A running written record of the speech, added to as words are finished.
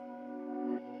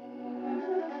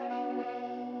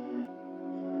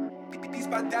These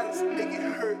my dollars make it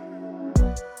hurt.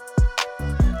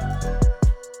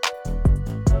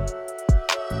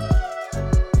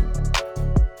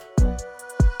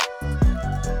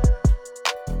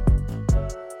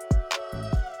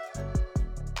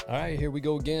 All right, here we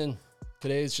go again.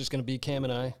 Today it's just going to be Cam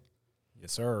and I.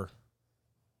 Yes, sir.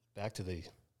 Back to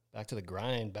the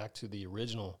grind, back to the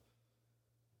original.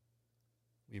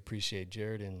 We appreciate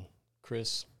Jared and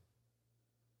Chris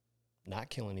not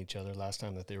killing each other last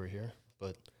time that they were here,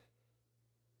 but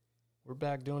we're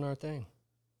back doing our thing.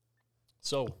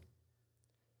 So,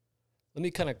 let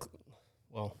me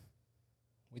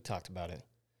we talked about it.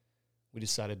 We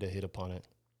decided to hit upon it.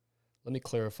 Let me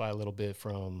clarify a little bit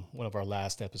from one of our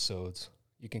last episodes.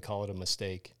 You can call it a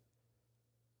mistake,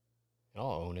 and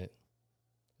I'll own it,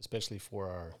 especially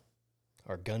for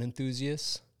our gun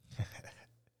enthusiasts.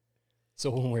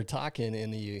 So when we're talking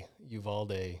in the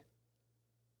Uvalde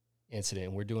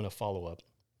incident, we're doing a follow-up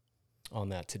on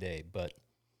that today, but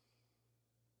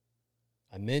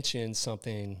I mentioned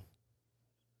something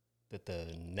that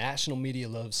the national media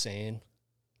loves saying,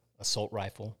 assault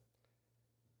rifle.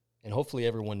 And hopefully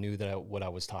everyone knew what I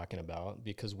was talking about,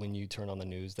 because when you turn on the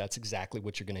news, that's exactly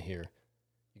what you're going to hear.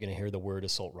 You're going to hear the word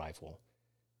assault rifle.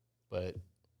 But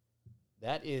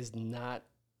that is not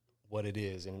what it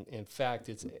is. And in fact,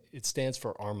 it stands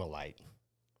for Armalite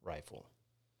rifle.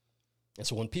 And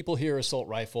so when people hear assault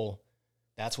rifle,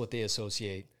 that's what they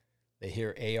associate. They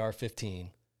hear AR-15,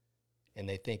 and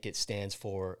they think it stands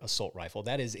for assault rifle.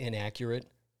 That is inaccurate.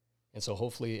 And so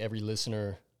hopefully every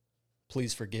listener,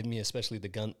 please forgive me, especially the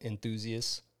gun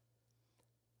enthusiasts.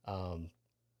 I'm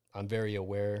very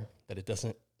aware that it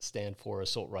doesn't stand for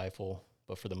assault rifle,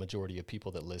 but for the majority of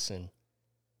people that listen,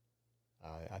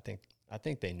 I think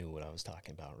they knew what I was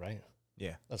talking about, right?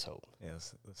 Yeah. Let's hope.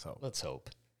 Yes, let's hope. Let's hope.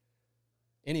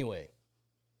 Anyway,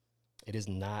 it is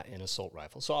not an assault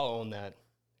rifle, so I'll own that,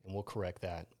 and we'll correct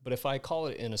that. But if I call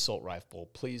it an assault rifle,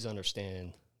 please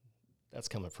understand that's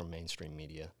coming from mainstream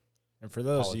media. And for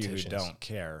those of you who don't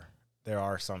care, there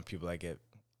are some people that get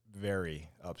very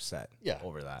upset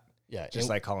over that. Yeah. Just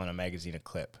like calling a magazine a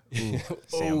clip. Ooh,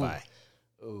 stand by.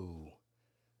 Ooh.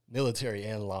 Military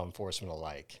and law enforcement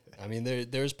alike. I mean,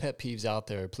 there's pet peeves out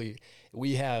there. Please,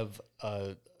 we have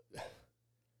a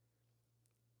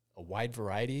wide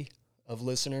variety of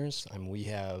listeners. I mean, we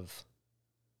have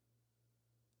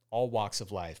all walks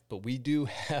of life, but we do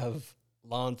have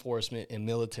law enforcement and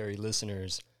military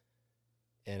listeners,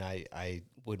 and I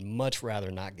would much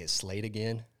rather not get slayed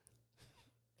again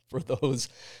for those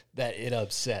that it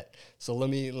upset. So let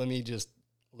me just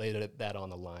lay that on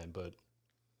the line. But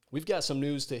we've got some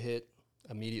news to hit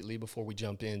immediately before we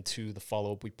jump into the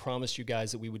follow-up. We promised you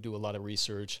guys that we would do a lot of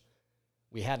research.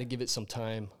 We had to give it some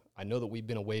time. I know that we've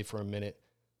been away for a minute,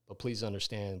 but please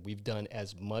understand we've done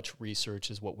as much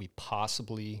research as what we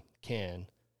possibly can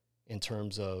in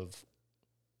terms of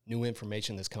new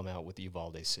information that's come out with the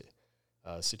Uvalde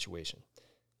situation.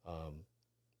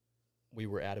 We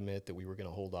were adamant that we were going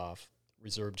to hold off,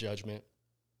 reserve judgment.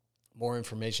 More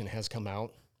information has come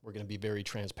out. We're going to be very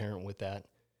transparent with that.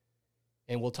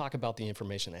 And we'll talk about the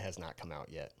information that has not come out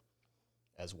yet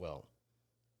as well.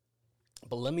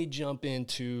 But let me jump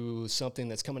into something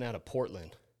that's coming out of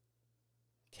Portland.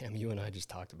 Cam, you and I just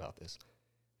talked about this.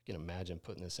 You can imagine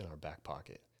putting this in our back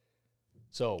pocket.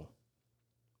 So,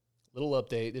 little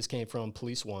update. This came from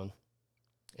Police One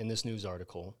in this news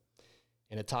article.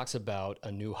 And it talks about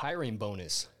a new hiring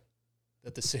bonus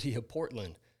that the city of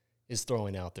Portland is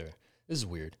throwing out there. This is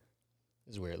weird.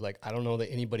 Like, I don't know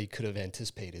that anybody could have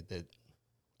anticipated that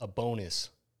a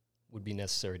bonus would be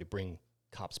necessary to bring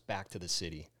cops back to the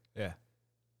city. Yeah.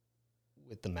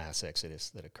 With the mass exodus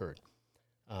that occurred.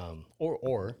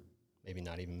 Or maybe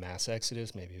not even mass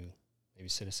exodus. Maybe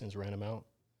citizens ran them out.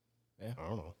 Yeah. I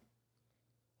don't know.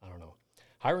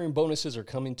 Hiring bonuses are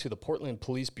coming to the Portland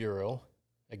Police Bureau.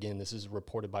 Again, this is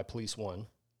reported by Police One.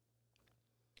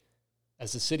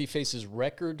 As the city faces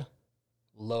record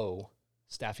low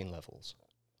staffing levels.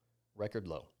 Record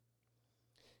low.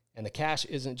 And the cash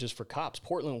isn't just for cops.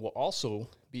 Portland will also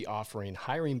be offering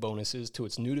hiring bonuses to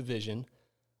its new division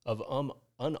of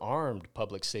unarmed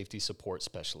public safety support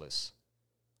specialists,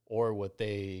 or what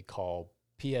they call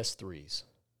PS3s.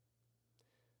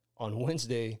 On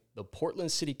Wednesday, the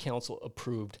Portland City Council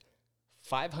approved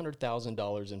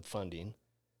 $500,000 in funding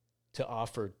to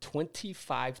offer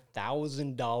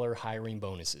 $25,000 hiring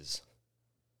bonuses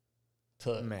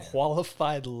to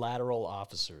qualified lateral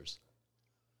officers.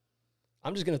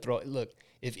 I'm just going to look,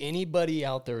 if anybody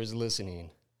out there is listening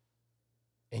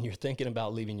and you're thinking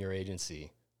about leaving your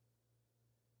agency,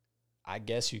 I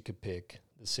guess you could pick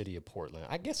the city of Portland.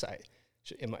 I guess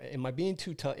Am I being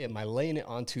too tough? Am I laying it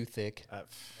on too thick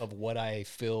of what I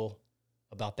feel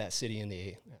about that city and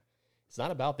it's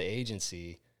not about the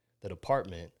agency, the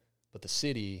department, but the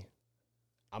city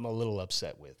I'm a little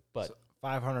upset with. But so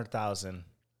 500,000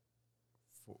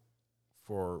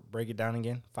 for break it down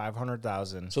again,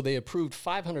 500,000. So they approved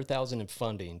 500,000 in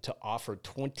funding to offer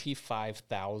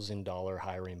 $25,000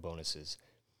 hiring bonuses.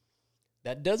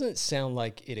 That doesn't sound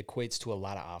like it equates to a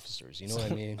lot of officers. You know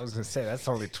what I mean? I was going to say, that's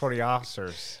only 20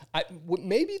 officers.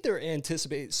 Maybe they're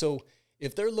anticipating. So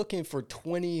if they're looking for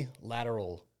 20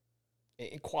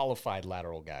 qualified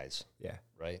lateral guys, yeah,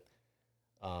 right?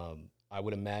 I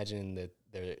would imagine that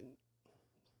they're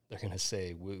going to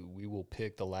say, we will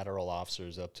pick the lateral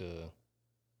officers up to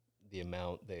the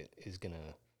amount that is going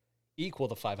to equal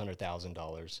the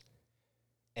 $500,000.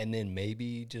 And then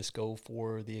maybe just go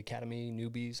for the academy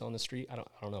newbies on the street. I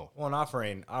don't know. Well,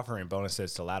 and offering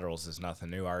bonuses to laterals is nothing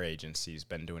new. Our agency's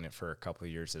been doing it for a couple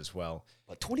of years as well.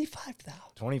 But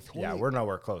 25,000. Yeah, we're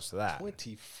nowhere close to that.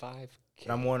 25K.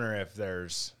 I'm wondering if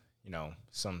there's,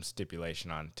 some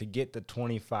stipulation on to get the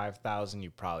 25,000.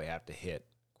 You probably have to hit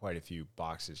quite a few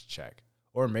boxes check,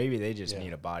 or maybe they just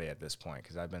need a body at this point.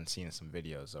 Because I've been seeing some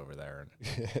videos over there, and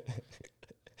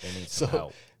they need some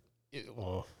help.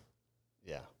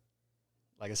 Yeah.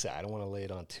 Like I said, I don't want to lay it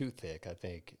on too thick. I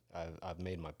think I've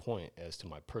made my point as to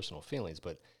my personal feelings.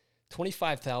 But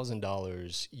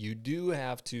 $25,000, you do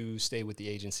have to stay with the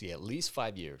agency at least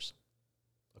 5 years,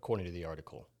 according to the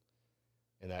article.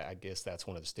 And I guess that's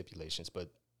one of the stipulations. But,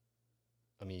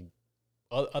 I mean,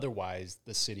 otherwise,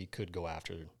 the city could go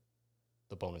after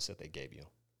the bonus that they gave you.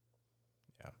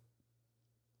 Yeah.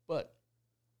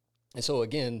 And so,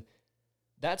 again,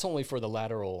 that's only for the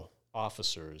lateral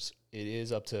officers. It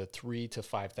is up to $3,000 to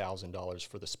 $5,000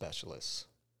 for the specialists.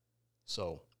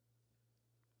 So,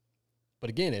 but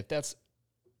again, if that's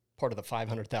part of the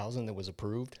 500,000 that was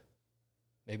approved,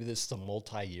 maybe this is a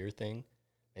multi-year thing.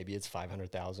 Maybe it's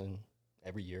 500,000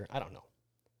 every year. I don't know.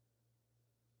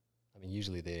 I mean,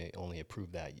 usually they only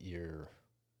approve that year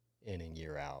in and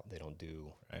year out. They don't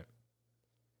do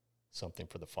something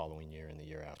for the following year and the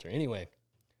year after. Anyway,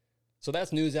 so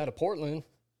that's news out of Portland.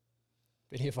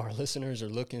 If any of our listeners are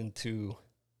looking to,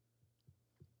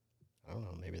 I don't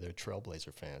know, maybe they're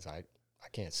Trailblazer fans. I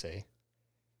can't say.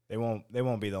 They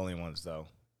won't be the only ones, though.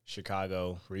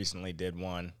 Chicago recently did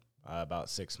one about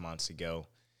 6 months ago,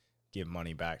 give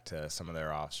money back to some of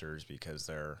their officers because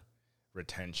their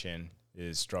retention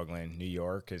is struggling. New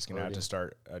York is going to have to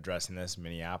start addressing this.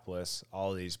 Minneapolis,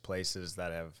 all these places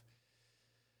that have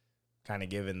kind of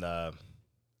given the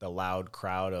loud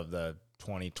crowd of the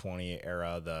 2020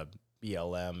 era, the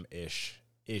BLM-ish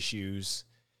issues,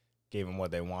 gave them what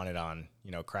they wanted on,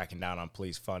 cracking down on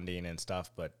police funding and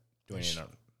stuff, but doing it.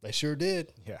 They sure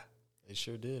did. Yeah. They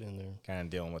sure did, and they're kind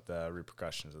of dealing with the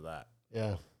repercussions of that.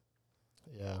 Yeah.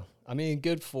 Yeah. I mean,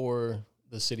 good for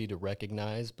the city to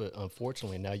recognize, but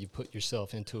unfortunately now you put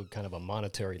yourself into a kind of a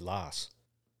monetary loss,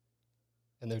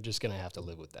 and they're just going to have to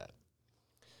live with that.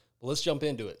 Well, let's jump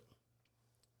into it.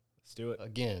 Let's do it.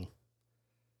 Again,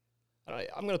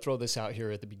 I'm going to throw this out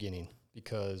here at the beginning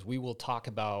because we will talk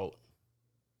about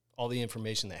all the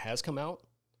information that has come out.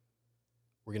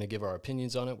 We're going to give our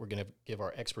opinions on it. We're going to give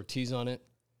our expertise on it.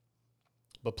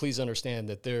 But please understand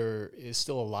that there is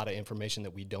still a lot of information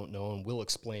that we don't know, and we'll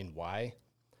explain why.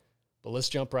 But let's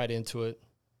jump right into it.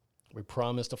 We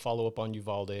promise to follow up on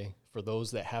Uvalde. For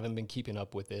those that haven't been keeping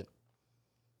up with it,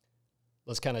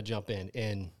 let's kind of jump in.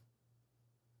 And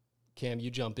Cam,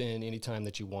 you jump in anytime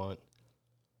that you want.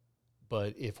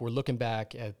 But if we're looking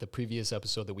back at the previous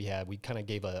episode that we had, we kind of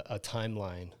gave a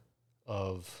timeline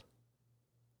of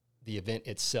the event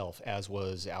itself, as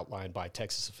was outlined by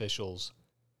Texas officials,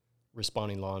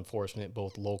 responding law enforcement,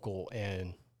 both local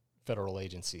and federal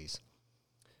agencies.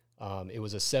 It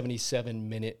was a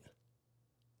 77-minute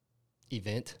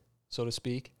event, so to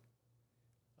speak,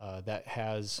 that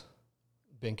has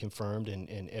been confirmed,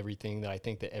 and everything that I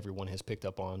think that everyone has picked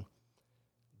up on,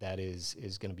 that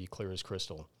is going to be clear as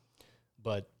crystal.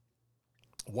 But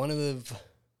one of the,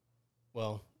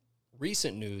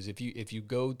 recent news, if you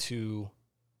go to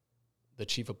the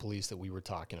chief of police that we were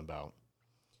talking about,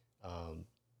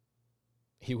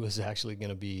 he was actually going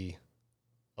to be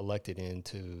elected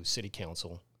into city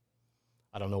council.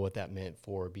 I don't know what that meant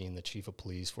for being the chief of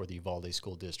police for the Uvalde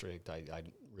School District. I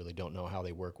really don't know how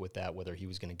they work with that, whether he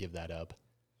was going to give that up.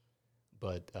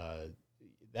 But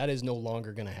that is no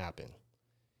longer going to happen.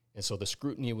 And so the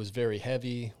scrutiny was very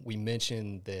heavy. We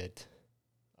mentioned that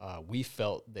we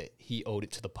felt that he owed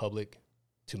it to the public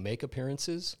to make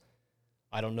appearances.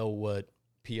 I don't know what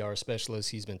PR specialist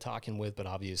he's been talking with, but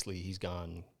obviously he's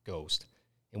gone ghost.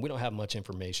 And we don't have much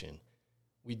information.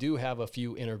 we do have a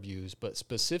few interviews, but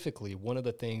specifically one of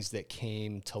the things that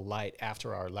came to light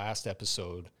after our last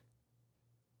episode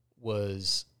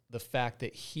was the fact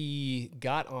that he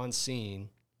got on scene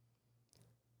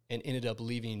and ended up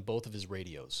leaving both of his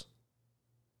radios.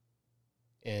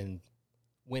 And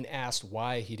when asked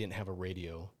why he didn't have a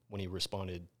radio when he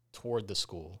responded toward the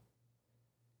school,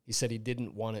 he said he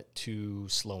didn't want it to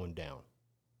slow him down.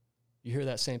 You hear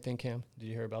that same thing, Cam? Did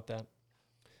you hear about that?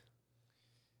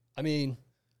 I mean,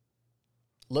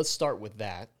 let's start with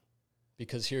that,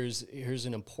 because here's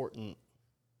an important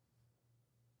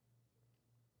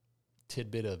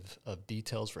tidbit of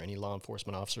details for any law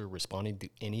enforcement officer responding to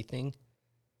anything.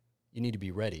 You need to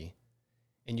be ready,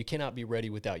 and you cannot be ready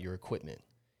without your equipment.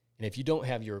 And if you don't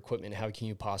have your equipment, how can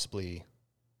you possibly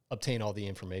obtain all the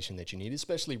information that you need,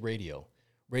 especially radio?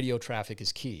 Radio traffic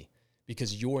is key,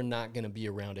 because you're not going to be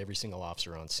around every single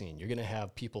officer on scene. You're going to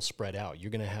have people spread out.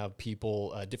 You're going to have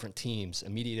people, different teams,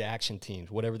 immediate action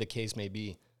teams, whatever the case may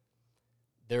be.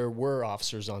 There were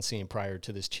officers on scene prior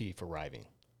to this chief arriving.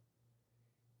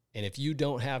 And if you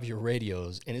don't have your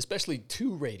radios, and especially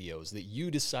 2 radios that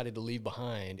you decided to leave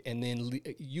behind, and then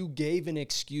you gave an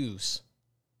excuse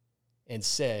and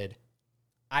said,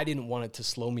 I didn't want it to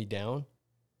slow me down,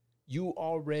 you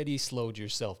already slowed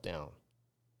yourself down.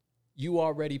 You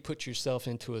already put yourself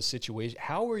into a situation.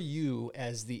 How are you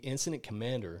as the incident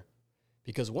commander?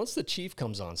 Because once the chief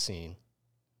comes on scene,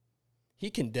 he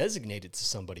can designate it to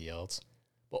somebody else,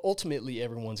 but ultimately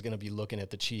everyone's going to be looking at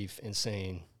the chief and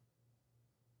saying,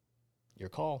 your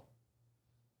call.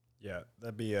 Yeah,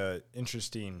 that'd be a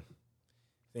interesting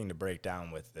thing to break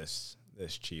down with this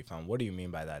chief on. What do you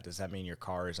mean by that? Does that mean your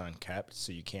car is unkept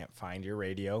so you can't find your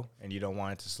radio and you don't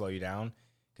want it to slow you down?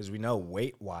 Because we know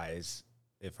weight-wise,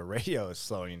 if a radio is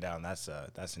slowing you down, that's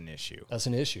an issue. That's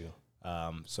an issue.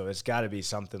 So it's got to be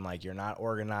something like you're not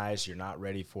organized, you're not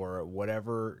ready for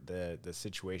whatever the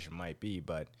situation might be.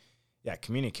 But yeah,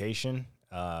 communication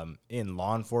in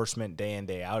law enforcement day in,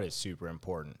 day out is super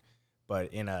important.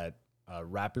 But in a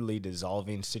rapidly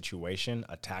dissolving situation,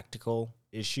 a tactical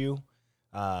issue,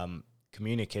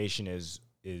 communication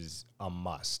is a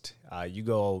must. You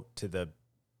go to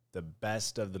the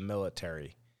best of the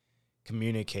military,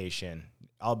 communication,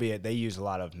 albeit they use a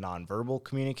lot of nonverbal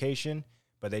communication,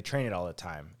 but they train it all the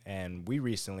time. And we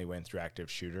recently went through active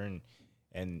shooter,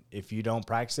 and if you don't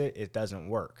practice it, it doesn't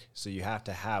work. So you have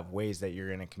to have ways that you're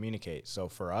going to communicate. So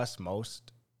for us,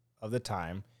 most of the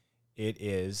time, it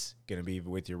is going to be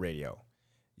with your radio.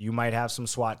 You might have some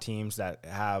SWAT teams that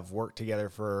have worked together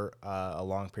for a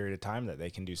long period of time that they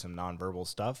can do some nonverbal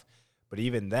stuff. But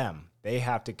even them, they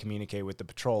have to communicate with the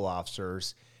patrol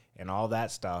officers and all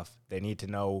that stuff. They need to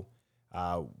know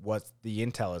what the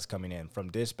intel is coming in from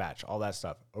dispatch, all that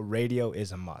stuff. A radio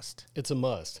is a must. It's a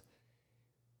must.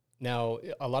 Now,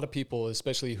 a lot of people,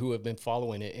 especially who have been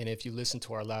following it, and if you listen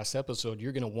to our last episode,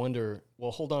 you're going to wonder,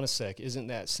 well, hold on a sec. Isn't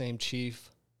that same chief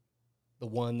the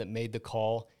one that made the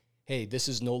call? Hey, this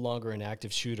is no longer an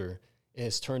active shooter. It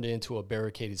has turned into a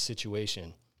barricaded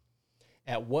situation.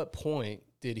 At what point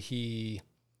did he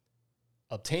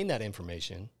obtain that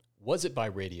information? Was it by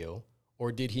radio,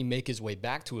 or did he make his way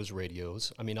back to his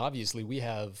radios? I mean, obviously, we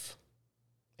have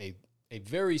a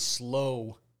very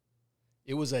slow,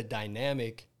 it was a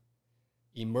dynamic,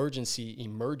 emergent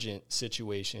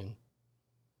situation,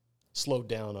 slowed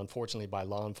down, unfortunately, by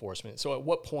law enforcement. So at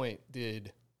what point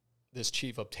did this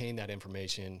chief obtain that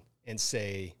information and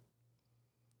say,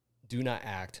 do not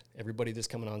act, everybody that's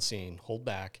coming on scene, hold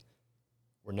back.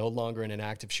 We're no longer in an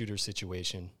active shooter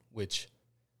situation, which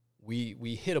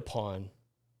we hit upon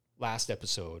last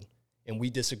episode, and we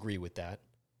disagree with that.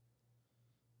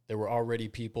 There were already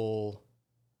people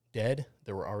dead.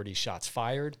 There were already shots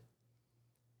fired.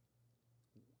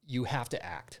 You have to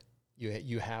act.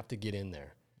 You have to get in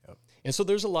there. Yep. And so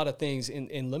there's a lot of things,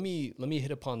 and let me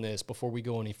hit upon this before we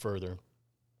go any further,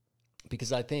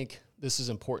 because I think this is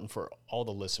important for all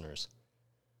the listeners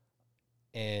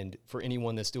and for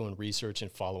anyone that's doing research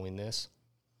and following this.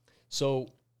 So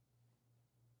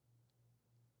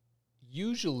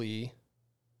usually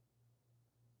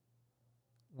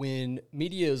when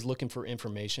media is looking for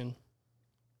information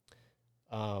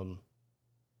and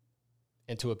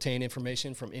to obtain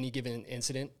information from any given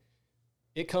incident,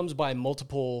 it comes by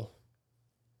multiple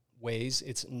ways.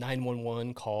 It's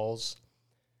 911 calls,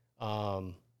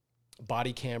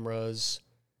 body cameras,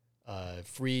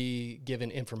 free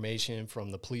given information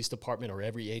from the police department or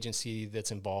every agency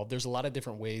that's involved. There's a lot of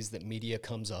different ways that media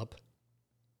comes up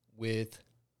with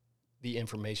the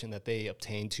information that they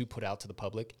obtain to put out to the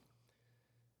public.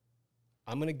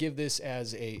 I'm going to give this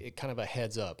as a kind of a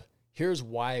heads up. Here's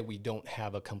why we don't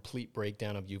have a complete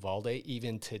breakdown of Uvalde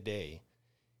even today.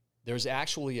 There's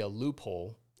actually a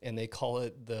loophole, and they call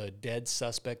it the dead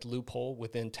suspect loophole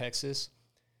within Texas.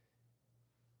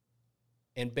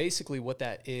 And basically what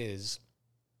that is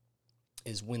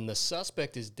when the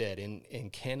suspect is dead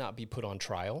and cannot be put on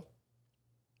trial,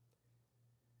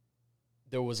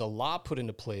 there was a law put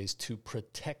into place to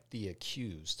protect the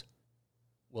accused.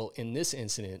 Well, in this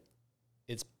incident,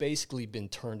 it's basically been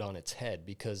turned on its head,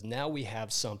 because now we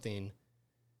have something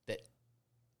that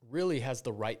really has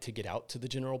the right to get out to the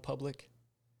general public,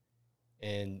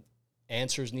 and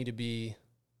answers need to be,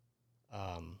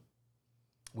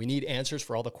 we need answers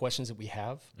for all the questions that we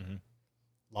have,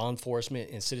 law enforcement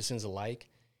and citizens alike.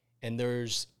 And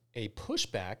there's a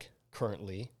pushback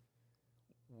currently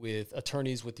with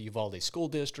attorneys with the Uvalde School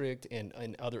District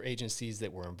and other agencies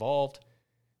that were involved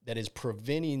that is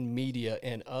preventing media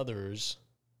and others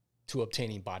to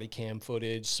obtaining body cam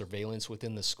footage, surveillance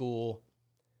within the school,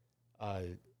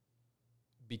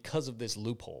 because of this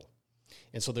loophole.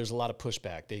 And so there's a lot of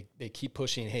pushback. They keep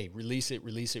pushing, hey, release it,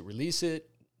 release it, release it.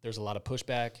 There's a lot of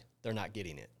pushback. They're not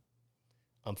getting it.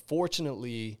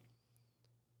 Unfortunately,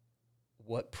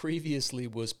 what previously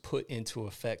was put into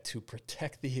effect to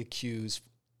protect the accused,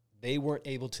 they weren't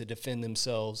able to defend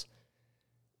themselves.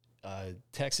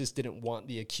 Texas didn't want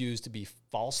the accused to be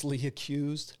falsely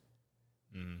accused,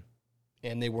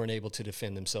 and they weren't able to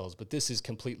defend themselves. But this has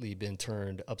completely been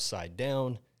turned upside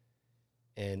down,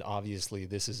 and obviously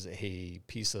this is a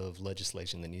piece of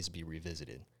legislation that needs to be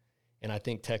revisited. And I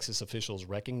think Texas officials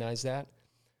recognize that.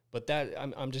 But that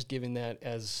I'm just giving that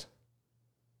as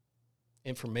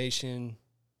information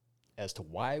as to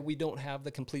why we don't have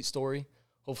the complete story.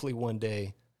 Hopefully one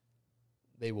day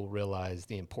they will realize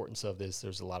the importance of this.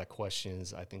 There's a lot of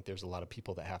questions. I think there's a lot of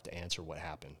people that have to answer what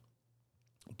happened.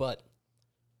 But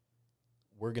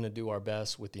we're going to do our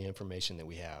best with the information that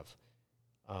we have.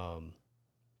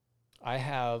 I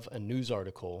have a news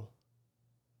article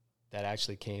that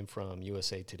actually came from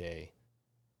USA Today,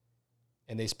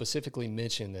 and they specifically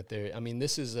mentioned that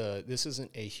this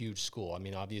isn't a huge school. I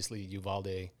mean, obviously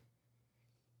Uvalde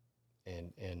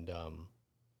and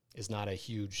is not a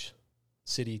huge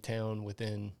city town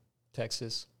within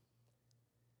Texas,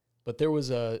 but there was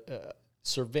a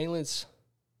surveillance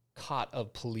caught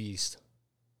of police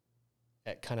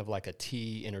at kind of like a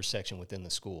T intersection within the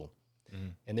school.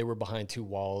 And they were behind two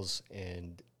walls,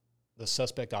 and the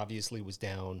suspect obviously was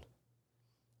down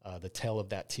the tail of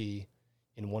that T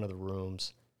in one of the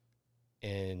rooms.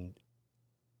 And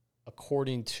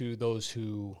according to those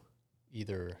who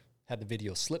either had the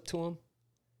video slipped to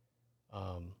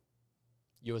them,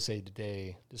 USA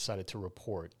Today decided to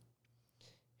report.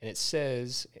 And it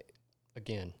says,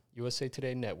 again, USA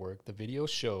Today Network, the video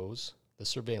shows the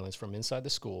surveillance from inside the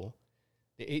school.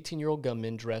 The 18-year-old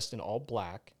gunman, dressed in all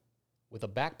black with a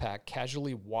backpack,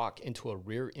 casually walk into a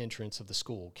rear entrance of the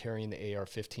school carrying the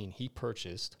AR-15 he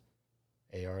purchased.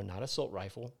 AR, not assault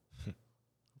rifle,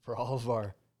 for all of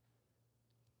our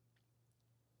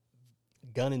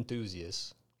gun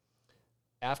enthusiasts.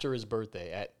 After his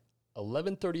birthday, at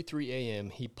 11:33 a.m.,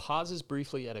 he pauses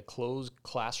briefly at a closed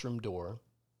classroom door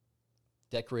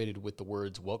decorated with the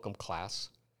words "Welcome Class"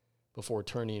 before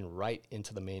turning right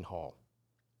into the main hall.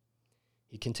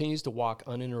 He continues to walk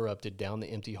uninterrupted down the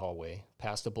empty hallway,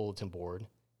 past a bulletin board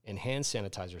and hand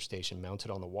sanitizer station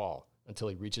mounted on the wall until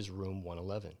he reaches room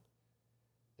 111.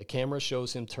 The camera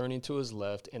shows him turning to his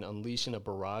left and unleashing a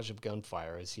barrage of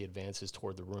gunfire as he advances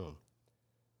toward the room.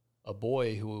 A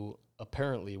boy who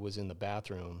apparently was in the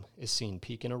bathroom is seen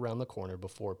peeking around the corner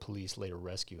before police later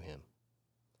rescue him.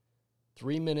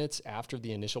 3 minutes after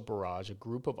the initial barrage, a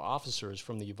group of officers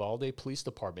from the Uvalde Police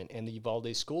Department and the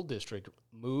Uvalde School District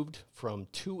moved from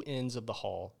two ends of the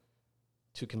hall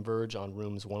to converge on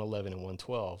rooms 111 and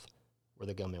 112, where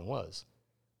the gunman was.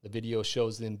 The video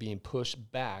shows them being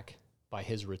pushed back by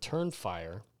his return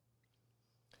fire.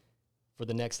 For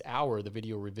the next hour, the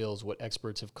video reveals what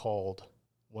experts have called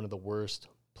one of the worst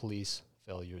police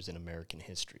failures in American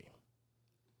history.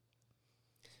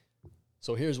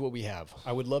 So here's what we have.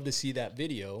 I would love to see that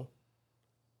video,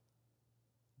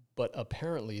 but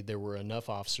apparently there were enough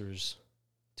officers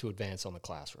to advance on the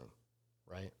classroom,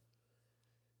 right?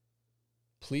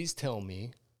 Please tell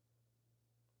me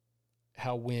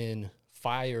how, when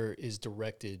fire is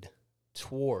directed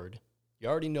toward, you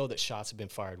already know that shots have been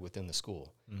fired within the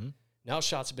school. Mm-hmm. Now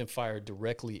shots have been fired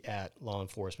directly at law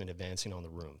enforcement advancing on the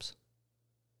rooms.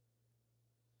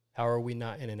 How are we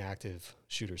not in an active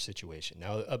shooter situation?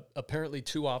 Now, apparently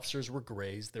 2 officers were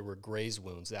grazed. There were graze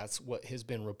wounds. That's what has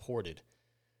been reported.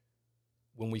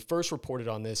 When we first reported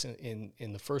on this in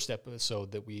the first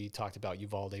episode that we talked about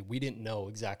Uvalde, we didn't know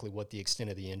exactly what the extent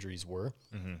of the injuries were.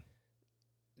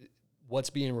 Mm-hmm. what's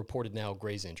being reported now,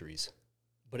 Gray's injuries,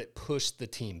 but it pushed the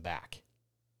team back.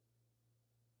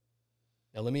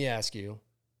 Now, let me ask you,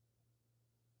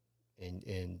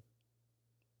 and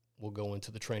we'll go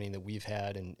into the training that we've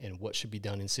had and what should be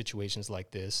done in situations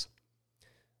like this.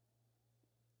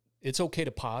 It's okay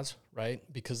to pause, right?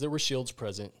 Because there were shields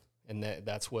present, and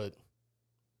that's what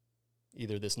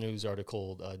either this news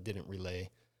article didn't relay,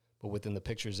 but within the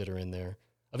pictures that are in there,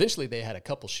 eventually they had a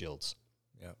couple shields.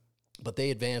 Yeah. But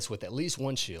they advanced with at least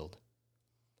one shield,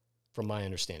 from my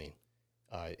understanding,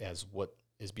 as what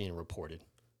is being reported.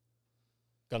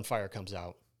 Gunfire comes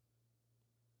out.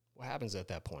 What happens at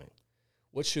that point?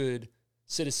 What should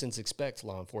citizens expect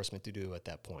law enforcement to do at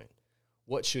that point?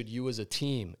 What should you as a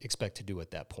team expect to do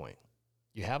at that point?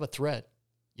 You have a threat.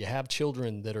 You have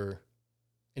children that are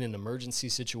in an emergency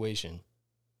situation.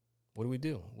 What do we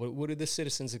do? What do the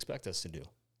citizens expect us to do?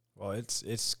 Well,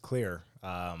 it's clear,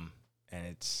 and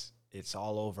it's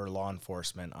all over law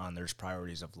enforcement on their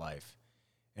priorities of life,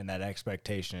 and that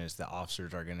expectation is that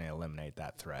officers are going to eliminate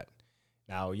that threat.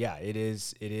 Now, yeah, it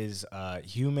is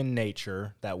human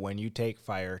nature that when you take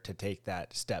fire to take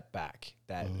that step back,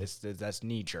 that's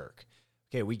knee jerk.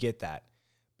 Okay, we get that,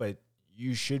 but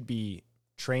you should be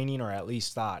training or at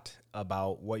least thought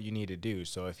about what you need to do.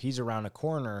 So if he's around a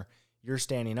corner, you're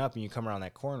standing up and you come around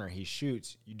that corner, he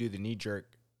shoots, you do the knee jerk,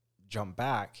 jump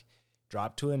back,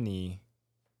 drop to a knee,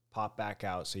 pop back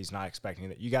out. So he's not expecting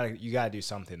that. You gotta do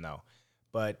something though.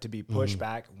 But to be pushed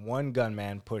back, one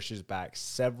gunman pushes back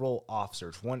several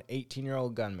officers. One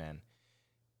 18-year-old gunman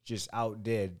just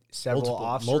outdid several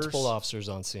officers. Multiple officers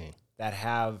on scene that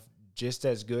have just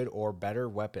as good or better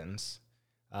weapons.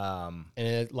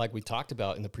 And like we talked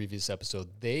about in the previous episode,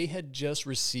 they had just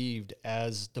received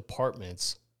as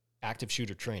departments active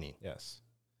shooter training. Yes.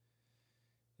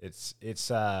 It is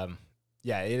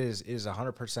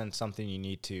 100% something you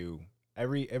need to,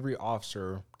 every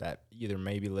officer that either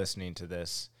may be listening to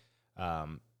this,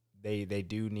 they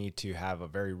do need to have a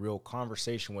very real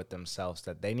conversation with themselves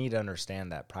that they need to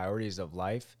understand that priorities of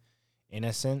life,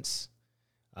 innocence,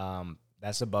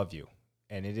 that's above you.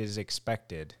 And it is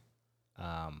expected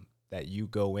that you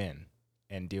go in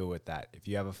and deal with that. If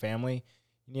you have a family,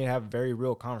 you need to have a very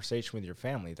real conversation with your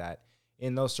family that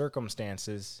in those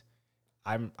circumstances,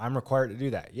 I'm required to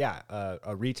do that. Yeah,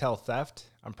 a retail theft,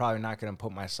 I'm probably not going to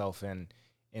put myself in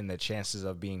the chances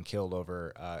of being killed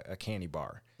over a candy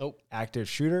bar. Nope. Active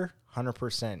shooter,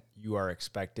 100% you are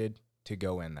expected to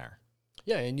go in there.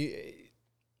 Yeah, and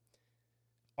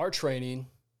our training,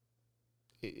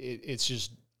 it's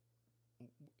just,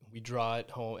 we draw it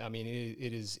home. I mean,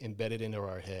 it is embedded into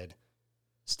our head.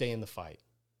 Stay in the fight.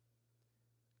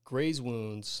 Gray's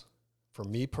wounds, for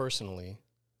me personally,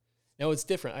 now it's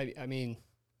different. I mean,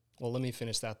 well, let me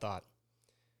finish that thought.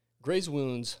 Gray's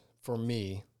wounds, for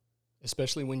me,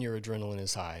 especially when your adrenaline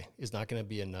is high, is not going to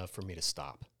be enough for me to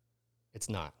stop. It's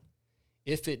not.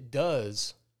 If it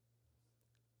does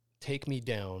take me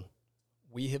down,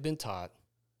 we have been taught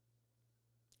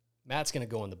Matt's going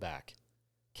to go in the back.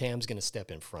 Cam's going to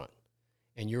step in front,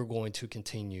 and you're going to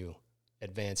continue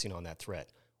advancing on that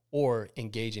threat or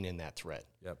engaging in that threat.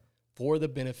 Yep. For the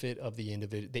benefit of the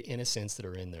individual, the innocents that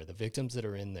are in there, the victims that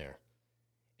are in there.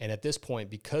 And at this point,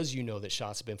 because you know that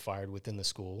shots have been fired within the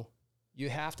school, you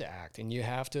have to act, and you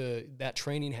have to, that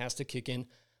training has to kick in.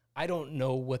 I don't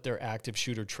know what their active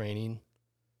shooter training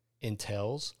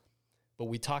entails, but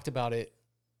we talked about it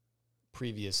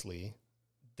previously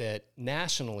that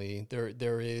nationally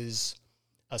there is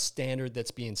a standard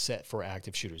that's being set for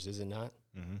active shooters, is it not?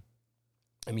 Mm-hmm.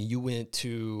 I mean, you went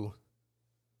to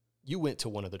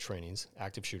one of the trainings,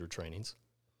 active shooter trainings,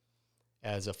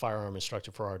 as a firearm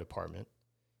instructor for our department,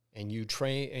 and you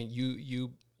train and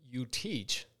you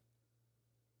teach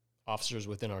officers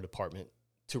within our department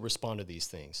to respond to these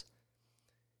things.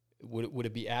 Would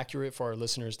it be accurate for our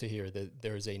listeners to hear that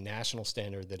there is a national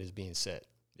standard that is being set?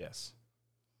 Yes.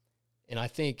 And I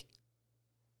think,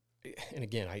 and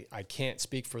again, I can't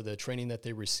speak for the training that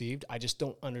they received. I just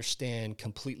don't understand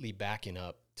completely backing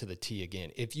up to the T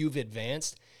again. If you've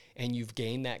advanced and you've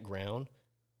gained that ground,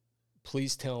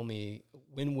 please tell me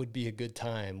when would be a good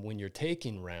time when you're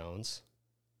taking rounds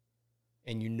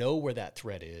and you know where that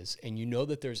threat is and you know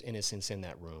that there's innocence in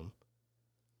that room.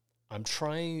 I'm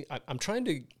trying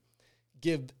to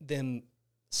give them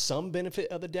some benefit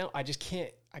of the doubt. I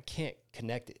can't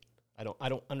connect it. I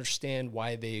don't understand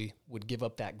why they would give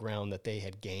up that ground that they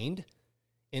had gained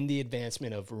in the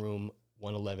advancement of room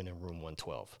 111 and room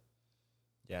 112.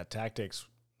 Yeah, tactics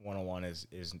 101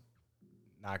 is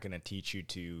not going to teach you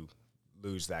to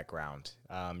lose that ground.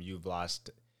 You've lost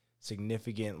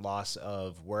significant loss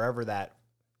of wherever that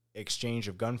exchange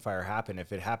of gunfire happened,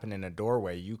 if it happened in a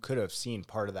doorway, you could have seen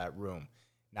part of that room.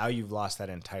 Now you've lost that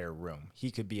entire room.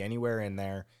 He could be anywhere in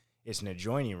there. It's an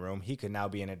adjoining room. He could now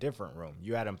be in a different room.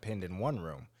 You had him pinned in one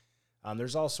room.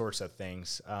 There's all sorts of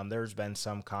things. There's been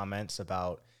some comments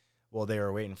about, well, they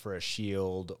were waiting for a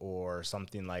shield or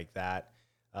something like that.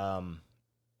 I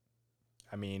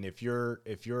mean, if you're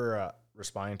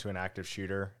responding to an active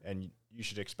shooter, and you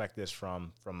should expect this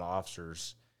from the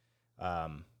officers,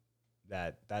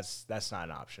 that's not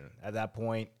an option. At that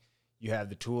point, you have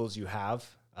the tools you have.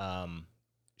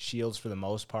 Shields for the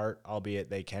most part, albeit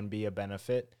they can be a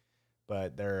benefit,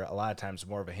 but they're a lot of times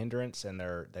more of a hindrance, and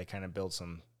they kind of build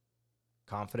some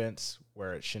confidence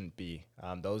where it shouldn't be.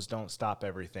 Those don't stop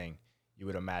everything you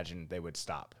would imagine they would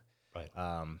stop. Right.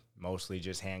 Mostly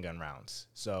just handgun rounds.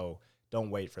 So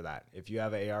don't wait for that. If you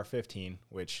have an AR-15,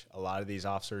 which a lot of these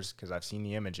officers, because I've seen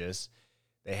the images,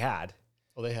 they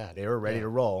were ready to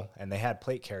roll, and they had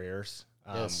plate carriers,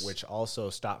 yes. which also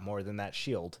stop more than that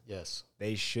shield. Yes.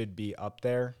 They should be up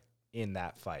there in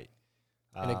that fight.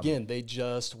 And again, they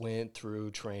just went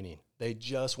through training.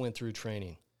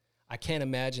 I can't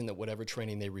imagine that whatever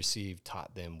training they received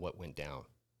taught them what went down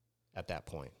at that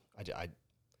point. I'm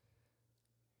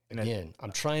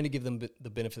trying to give them the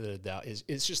benefit of the doubt.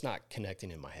 It's just not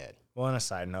connecting in my head. Well, on a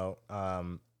side note,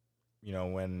 when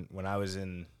I was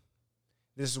in,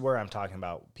 this is where I'm talking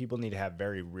about, people need to have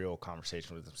very real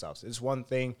conversations with themselves. It's one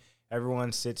thing,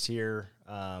 everyone sits here,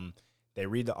 they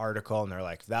read the article, and they're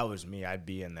like, if that was me, I'd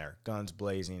be in there, guns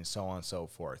blazing, so on and so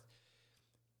forth.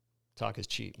 Talk is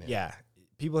cheap, man. Yeah.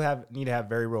 People need to have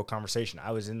very real conversation.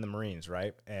 I was in the Marines,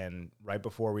 right? And right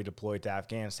before we deployed to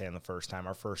Afghanistan the first time,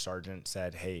 our first sergeant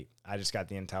said, hey, I just got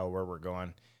the intel where we're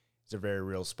going. It's a very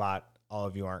real spot. All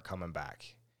of you aren't coming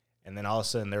back. And then all of a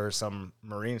sudden there were some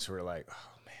Marines who were like, oh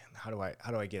man, how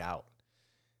do I get out?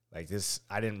 Like this,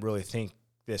 I didn't really think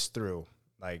this through,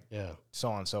 like so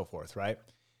on and so forth, right?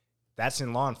 That's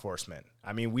in law enforcement.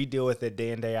 I mean, we deal with it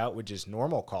day in, day out with just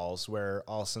normal calls where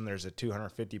all of a sudden there's a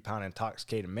 250-pound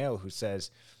intoxicated male who says,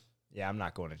 yeah, I'm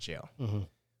not going to jail. Mm-hmm.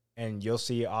 And you'll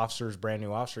see officers, brand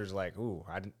new officers, like, ooh,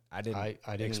 I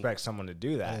didn't expect someone to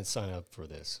do that. I didn't sign up for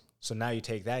this. So now you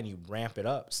take that and you ramp it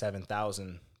up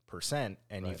 7,000%,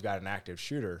 and you've got an active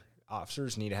shooter.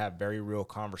 Officers need to have very real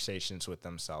conversations with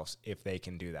themselves if they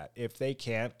can do that. If they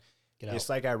can't, just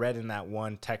like I read in that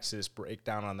one Texas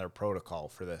breakdown on their protocol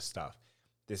for this stuff,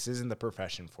 this isn't the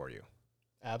profession for you.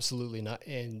 Absolutely not.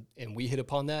 And we hit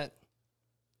upon that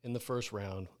in the first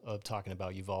round of talking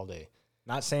about Uvalde.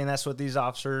 Not saying that's what these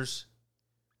officers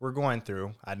were going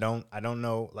through. I don't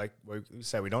know. Like we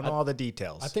said, we don't know all the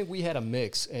details. I think we had a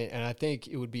mix, and I think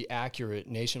it would be accurate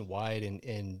nationwide,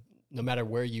 and no matter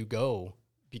where you go,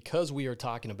 because we are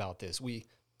talking about this,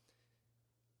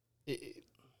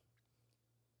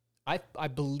 I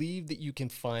believe that you can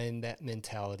find that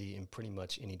mentality in pretty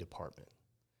much any department.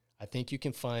 I think you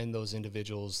can find those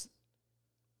individuals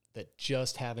that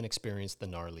just haven't experienced the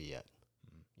gnarly yet,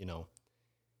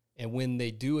 And when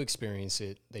they do experience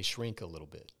it, they shrink a little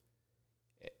bit.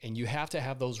 And you have to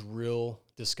have those real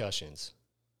discussions.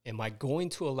 Am I going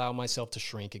to allow myself to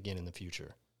shrink again in the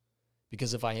future?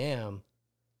 Because if I am,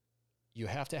 you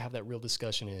have to have that real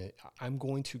discussion. I'm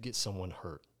going to get someone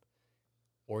hurt,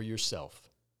 or yourself.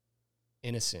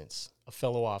 Innocence, a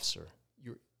fellow officer,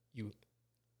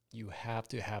 you have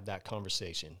to have that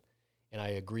conversation. And I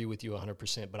agree with you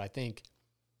 100%, but I think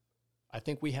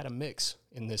we had a mix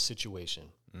in this situation.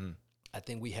 Mm. I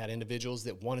think we had individuals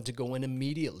that wanted to go in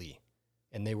immediately,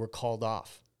 and they were called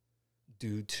off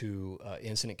due to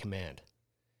incident command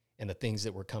and the things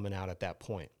that were coming out at that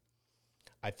point.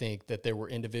 I think that there were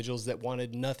individuals that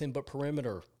wanted nothing but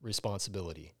perimeter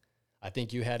responsibility. I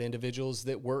think you had individuals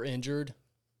that were injured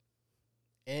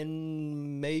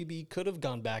and maybe could have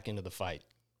gone back into the fight,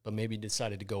 but maybe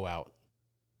decided to go out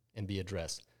and be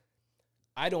addressed.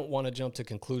 I don't want to jump to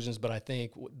conclusions, but I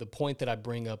think the point that I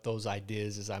bring up those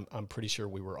ideas is I'm pretty sure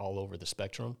we were all over the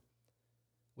spectrum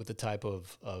with the type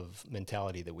of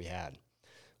mentality that we had.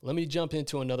 Let me jump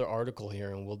into another article here,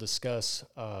 and we'll discuss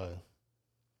a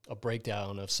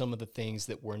breakdown of some of the things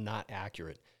that were not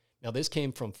accurate. Now, this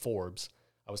came from Forbes.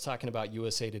 I was talking about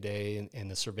USA Today and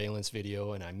the surveillance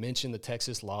video, and I mentioned the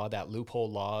Texas law, that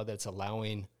loophole law that's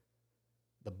allowing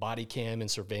the body cam and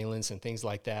surveillance and things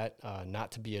like that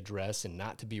not to be addressed and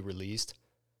not to be released.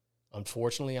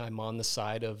 Unfortunately, I'm on the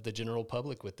side of the general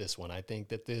public with this one. I think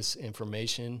that this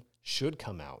information should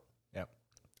come out. Yep.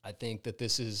 I think that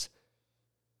this is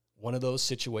one of those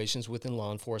situations within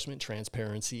law enforcement.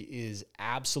 Transparency is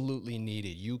absolutely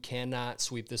needed. You cannot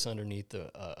sweep this underneath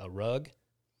a rug.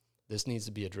 This needs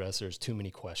to be addressed. There's too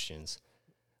many questions.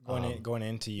 Going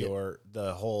into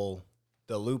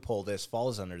the loophole this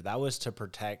falls under, that was to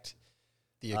protect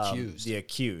the accused. The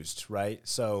accused, right?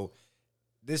 So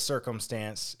this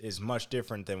circumstance is much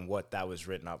different than what that was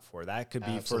written up for. That could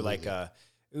be Absolutely. for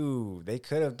like they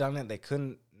could have done it. They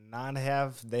couldn't not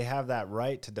have. They have that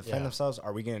right to defend themselves.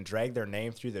 Are we going to drag their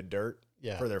name through the dirt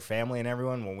for their family and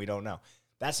everyone when we don't know?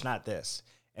 That's not this.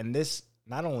 And this,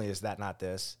 not only is that not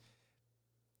this,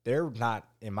 they're not,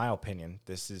 in my opinion,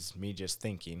 this is me just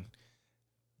thinking,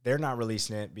 they're not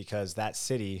releasing it because that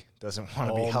city doesn't want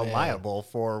to be held liable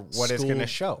for what it's going to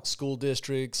show. School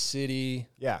district, city,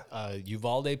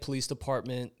 Uvalde Police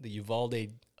Department, the Uvalde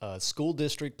School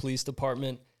District Police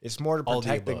Department. It's more to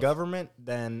protect the government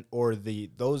or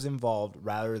those involved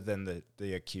rather than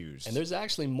the accused. And there's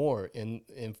actually more.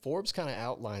 And Forbes kind of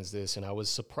outlines this, and I was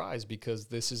surprised because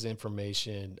this is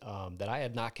information that I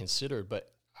had not considered,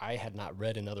 but I had not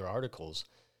read in other articles.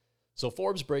 So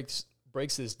Forbes breaks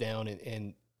this down,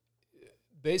 and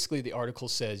basically the article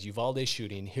says, Uvalde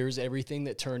shooting, here's everything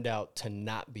that turned out to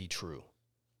not be true.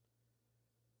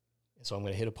 So I'm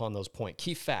going to hit upon those points.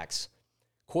 Key facts.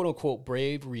 Quote-unquote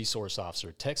brave resource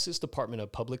officer, Texas Department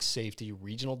of Public Safety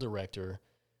Regional Director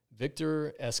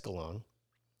Victor Escalon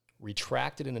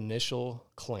retracted an initial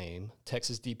claim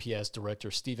Texas DPS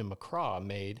Director Stephen McCraw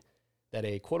made that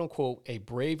a quote-unquote a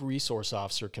brave resource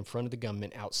officer confronted the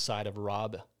gunman outside of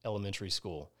Robb Elementary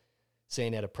School,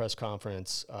 saying at a press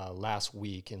conference last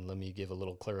week, and let me give a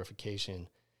little clarification,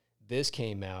 this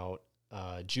came out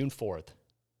June 4th,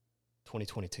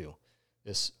 2022,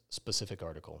 this specific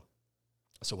article.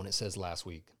 So when it says last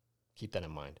week, keep that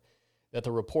in mind, that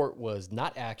the report was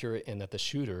not accurate and that the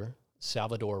shooter,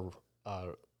 Salvador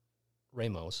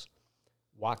Ramos,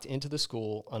 walked into the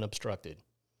school unobstructed.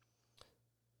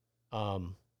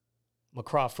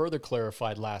 McCraw further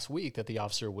clarified last week that the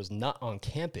officer was not on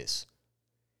campus.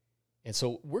 And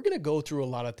so we're going to go through a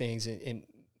lot of things. And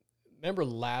remember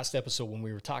last episode when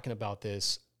we were talking about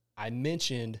this, I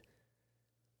mentioned,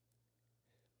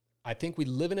 I think we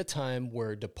live in a time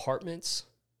where departments,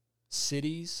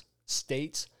 cities,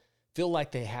 states feel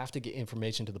like they have to get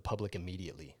information to the public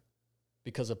immediately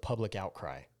because of public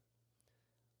outcry.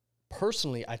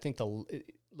 Personally, I think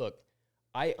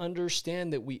I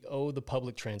understand that we owe the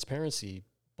public transparency,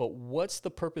 but what's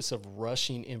the purpose of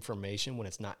rushing information when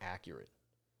it's not accurate?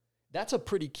 That's a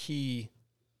pretty key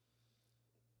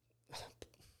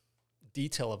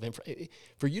detail of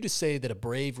for you to say that a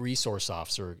brave resource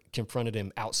officer confronted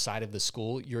him outside of the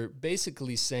school, you're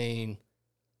basically saying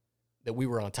that we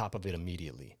were on top of it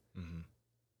immediately.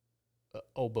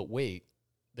 Mm-hmm. But wait,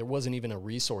 there wasn't even a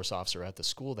resource officer at the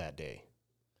school that day.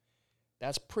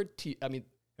 That's pretty,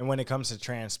 and when it comes to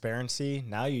transparency,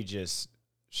 now you just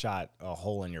shot a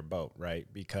hole in your boat, right?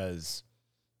 Because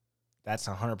that's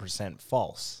 100%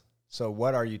 false. So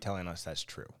what are you telling us that's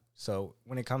true? So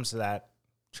when it comes to that,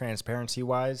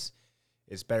 transparency-wise,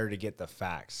 it's better to get the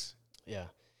facts. Yeah.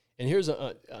 And here's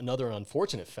another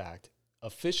unfortunate fact.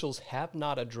 Officials have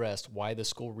not addressed why the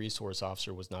school resource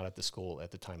officer was not at the school at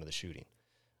the time of the shooting,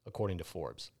 according to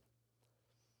Forbes.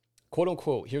 Quote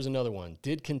unquote, here's another one,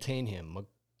 did contain him.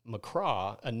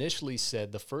 McCraw initially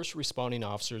said the first responding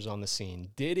officers on the scene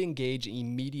did engage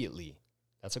immediately,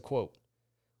 that's a quote,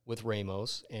 with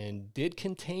Ramos and did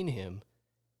contain him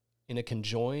in a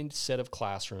conjoined set of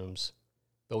classrooms,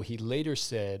 though he later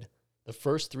said the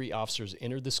first three officers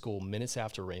entered the school minutes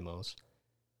after Ramos,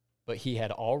 but he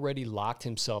had already locked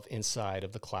himself inside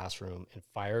of the classroom and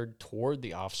fired toward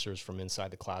the officers from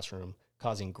inside the classroom,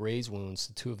 causing graze wounds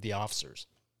to two of the officers.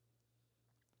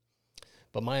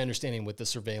 But my understanding with the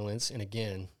surveillance, and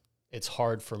again, it's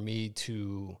hard for me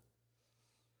to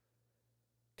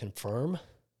confirm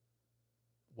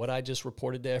what I just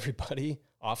reported to everybody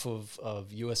off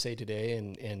of USA Today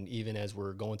and even as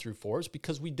we're going through Forbes,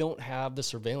 because we don't have the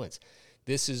surveillance.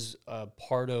 This is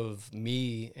part of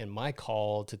me and my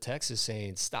call to Texas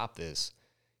saying, stop this.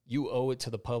 You owe it to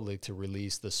the public to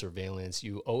release the surveillance.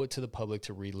 You owe it to the public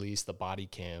to release the body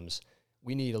cams.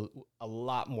 We need a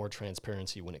lot more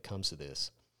transparency when it comes to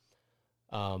this.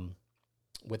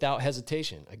 Without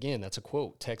hesitation, again, that's a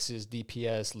quote. Texas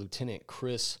DPS Lieutenant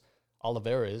Chris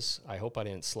Olivares, I hope I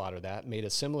didn't slaughter that, made a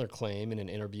similar claim in an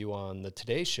interview on the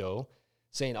Today Show,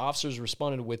 saying officers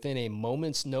responded within a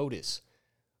moment's notice.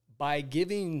 By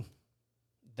giving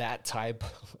that type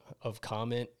of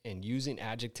comment and using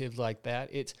adjectives like that,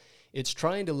 it's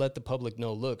trying to let the public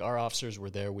know, look, our officers were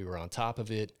there, we were on top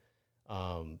of it,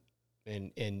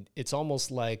 and it's almost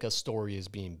like a story is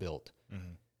being built.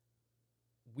 Mm-hmm.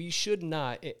 We should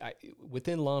not,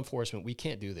 within law enforcement, we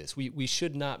can't do this. We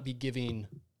should not be giving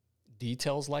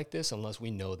details like this unless we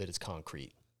know that it's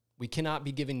concrete. We cannot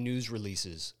be giving news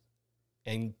releases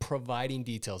and providing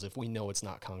details if we know it's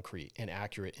not concrete and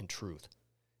accurate and truth.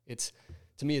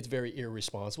 To me, it's very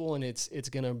irresponsible, and it's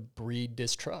going to breed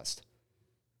distrust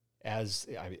as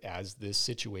this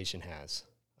situation has.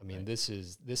 I mean, right.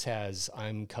 This has,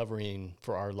 I'm covering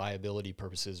for our liability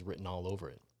purposes, written all over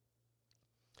it.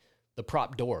 The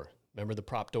prop door. Remember the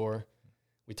prop door?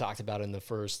 We talked about in the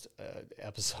first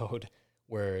episode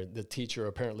where the teacher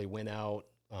apparently went out,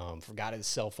 forgot his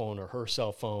cell phone or her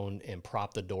cell phone, and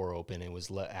propped the door open and was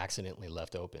accidentally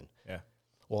left open. Yeah.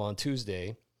 Well, on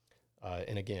Tuesday,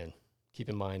 and again, keep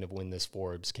in mind of when this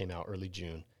Forbes came out, early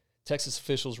June, Texas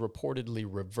officials reportedly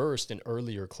reversed an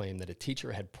earlier claim that a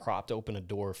teacher had propped open a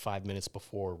door 5 minutes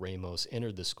before Ramos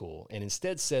entered the school, and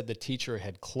instead said the teacher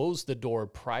had closed the door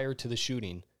prior to the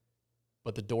shooting,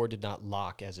 but the door did not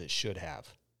lock as it should have.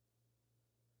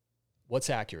 What's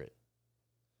accurate?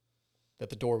 That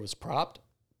the door was propped,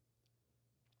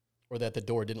 or that the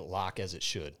door didn't lock as it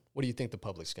should? What do you think the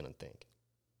public's going to think?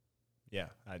 Yeah,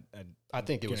 I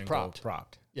think it was propped.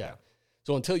 Yeah.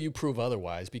 So until you prove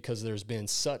otherwise, because there's been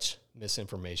such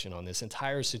misinformation on this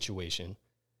entire situation,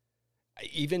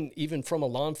 even from a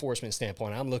law enforcement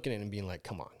standpoint, I'm looking at it and being like,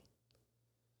 come on,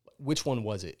 which one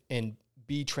was it? And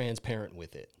be transparent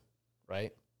with it,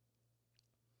 right?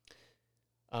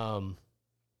 A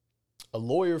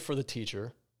lawyer for the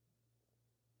teacher,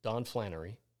 Don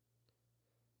Flannery,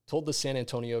 told the San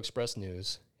Antonio Express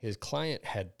News his client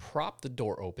had propped the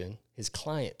door open. His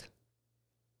client.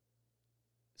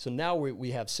 So now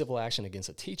we have civil action against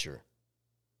a teacher,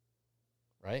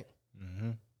 right?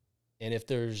 Mm-hmm. And if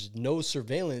there's no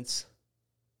surveillance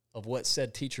of what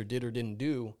said teacher did or didn't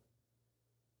do,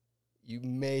 you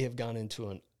may have gone into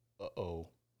an uh-oh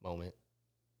moment.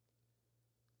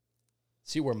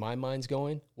 See where my mind's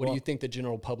going? What do you think the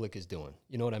general public is doing?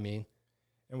 You know what I mean?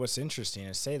 And what's interesting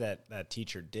is, say that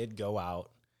teacher did go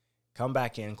out, come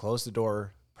back in, close the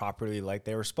door properly like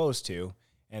they were supposed to,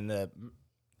 and the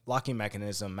locking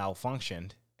mechanism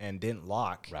malfunctioned and didn't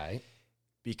lock. Right.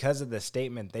 Because of the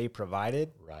statement they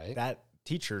provided, right, that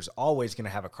teacher's always going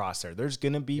to have a crosshair. There's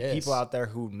going to be people out there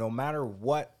who, no matter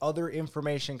what other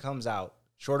information comes out,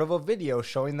 short of a video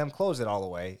showing them close it all the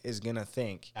way, is going to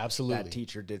think absolutely that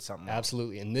teacher did something wrong.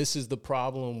 Absolutely. And this is the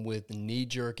problem with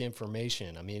knee-jerk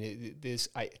information. I mean,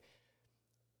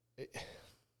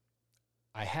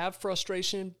 I have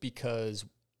frustration because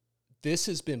this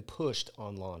has been pushed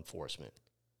on law enforcement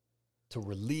to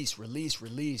release.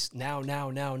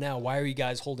 Now. Why are you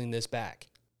guys holding this back?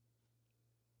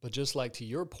 But just like to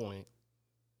your point,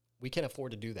 we can't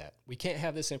afford to do that. We can't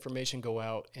have this information go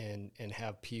out and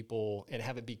have people and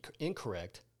have it be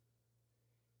incorrect.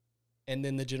 And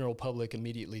then the general public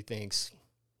immediately thinks,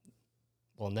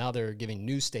 well, now they're giving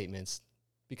news statements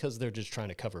because they're just trying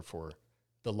to cover for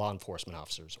the law enforcement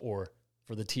officers or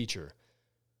for the teacher,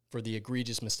 for the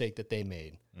egregious mistake that they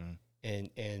made,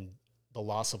 and the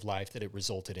loss of life that it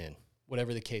resulted in,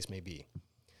 whatever the case may be.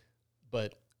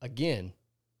 But again,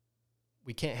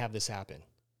 we can't have this happen.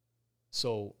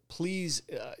 So please,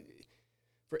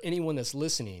 for anyone that's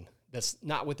listening, that's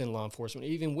not within law enforcement,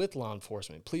 even with law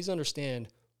enforcement, please understand,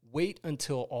 wait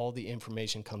until all the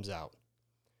information comes out.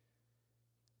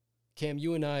 Cam,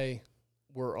 you and I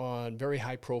were on very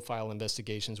high-profile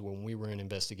investigations when we were in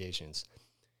investigations.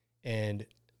 And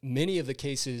many of the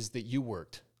cases that you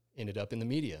worked ended up in the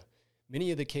media.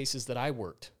 Many of the cases that I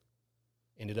worked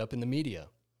ended up in the media.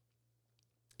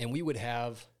 And we would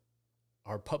have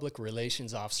our public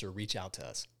relations officer reach out to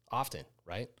us often,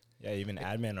 right? Yeah, even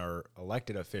admin or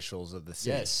elected officials of the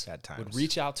city at times would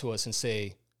reach out to us and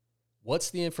say,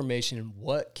 what's the information?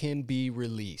 What can be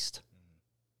released?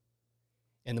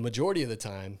 And the majority of the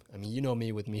time, I mean, you know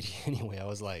me with media anyway, I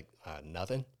was like,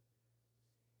 nothing.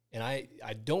 And I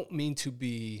don't mean to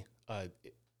be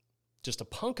just a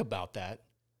punk about that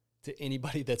to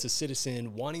anybody that's a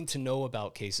citizen wanting to know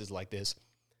about cases like this.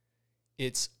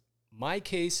 My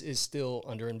case is still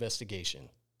under investigation.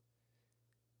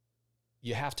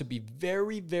 You have to be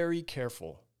very, very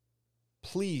careful.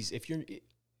 Please,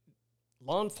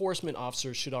 law enforcement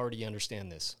officers should already understand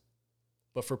this.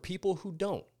 But for people who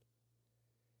don't,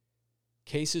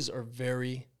 cases are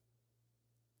very,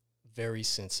 very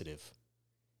sensitive.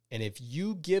 And if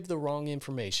you give the wrong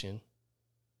information,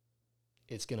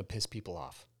 it's going to piss people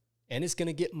off. And it's going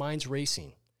to get minds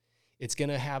racing. It's going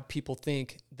to have people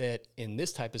think that in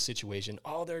this type of situation,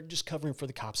 they're just covering for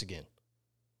the cops again.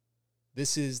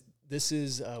 This is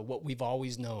what we've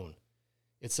always known.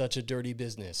 It's such a dirty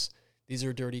business. These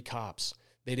are dirty cops.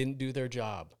 They didn't do their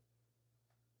job.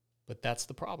 But that's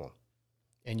the problem.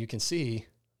 And you can see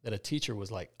that a teacher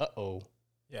was like, uh-oh,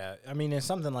 Yeah, I mean, in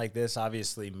something like this,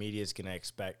 obviously, media is going to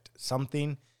expect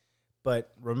something,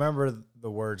 but remember the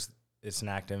words, it's an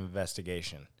active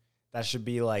investigation. That should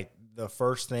be like the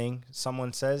first thing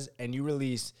someone says, and you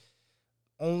release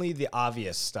only the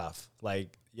obvious stuff.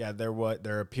 Like, yeah,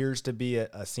 there appears to be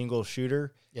a single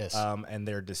shooter, Yes. And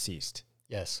they're deceased.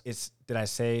 Yes. Did I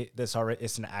say this already?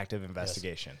 It's an active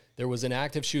investigation. Yes. There was an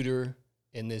active shooter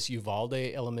in this Uvalde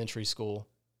elementary school.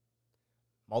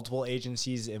 Multiple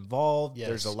agencies involved. Yes.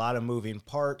 There's a lot of moving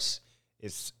parts.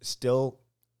 It's still,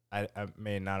 I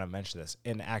may not have mentioned this,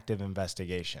 an active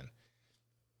investigation.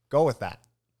 Go with that.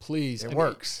 Please. It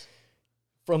works.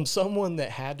 From someone that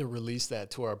had to release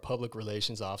that to our public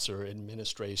relations officer,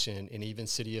 administration, and even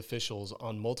city officials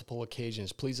on multiple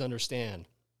occasions, please understand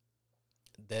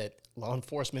that law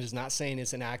enforcement is not saying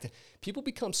it's an active. People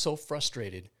become so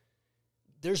frustrated.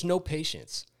 There's no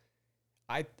patience.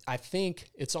 I think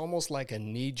it's almost like a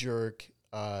knee-jerk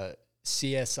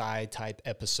CSI type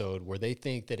episode where they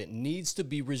think that it needs to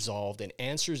be resolved and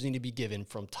answers need to be given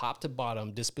from top to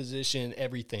bottom, disposition,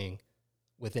 everything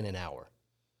within an hour.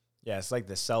 Yeah, it's like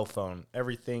the cell phone.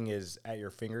 Everything is at your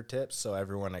fingertips, so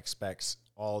everyone expects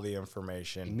all the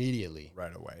information immediately,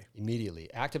 right away.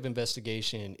 Immediately. Active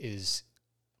investigation is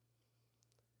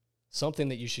something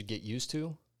that you should get used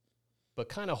to, but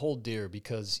kind of hold dear,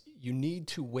 because you need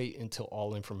to wait until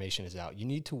all information is out. You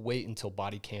need to wait until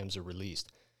body cams are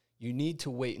released. You need to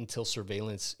wait until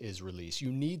surveillance is released.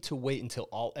 You need to wait until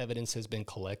all evidence has been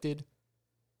collected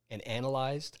and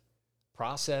analyzed,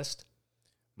 processed.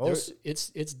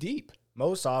 It's deep.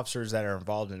 Most officers that are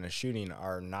involved in a shooting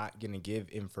are not going to give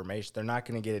information. They're not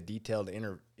going to get a detailed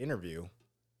interview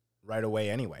right away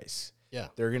anyways. Yeah.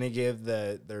 They're going to give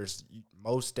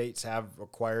most states have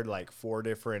required like 4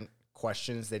 different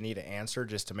questions they need to answer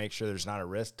just to make sure there's not a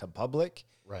risk to public.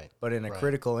 Right. But in a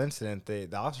critical incident, the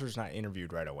officer's not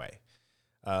interviewed right away.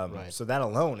 Right. So that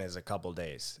alone is a couple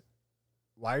days.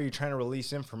 Why are you trying to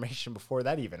release information before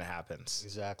that even happens?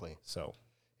 Exactly.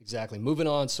 Exactly. Moving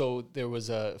on. So there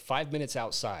was 5 minutes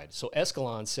outside. So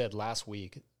Escalon said last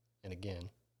week, and again,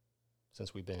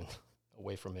 since we've been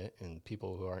away from it and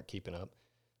people who aren't keeping up,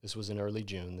 this was in early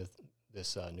June,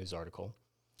 this news article,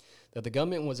 that the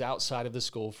gunman was outside of the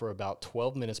school for about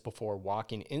 12 minutes before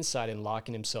walking inside and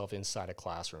locking himself inside a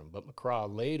classroom. But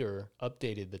McCraw later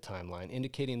updated the timeline,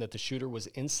 indicating that the shooter was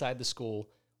inside the school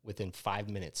within 5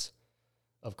 minutes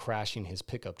of crashing his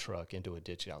pickup truck into a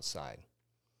ditch outside.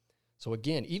 So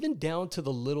again, even down to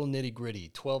the little nitty-gritty,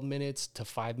 12 minutes to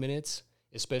 5 minutes,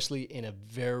 especially in a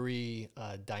very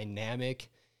dynamic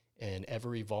and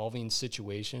ever-evolving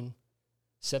situation,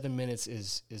 7 minutes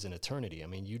is an eternity. I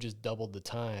mean, you just doubled the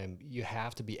time. You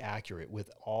have to be accurate with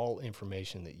all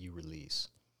information that you release.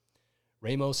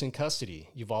 Ramos in custody.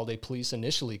 Uvalde police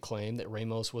initially claimed that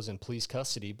Ramos was in police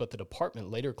custody, but the department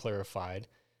later clarified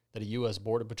that a U.S.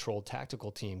 Border Patrol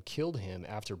tactical team killed him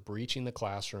after breaching the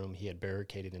classroom he had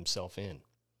barricaded himself in.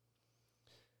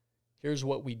 Here's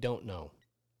what we don't know.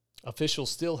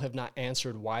 Officials still have not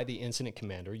answered why the incident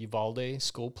commander, Uvalde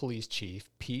School Police Chief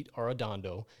Pete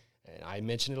Arredondo, and I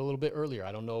mentioned it a little bit earlier,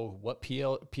 I don't know what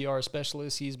PR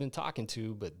specialist he's been talking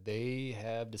to, but they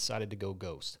have decided to go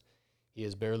ghost. He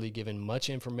has barely given much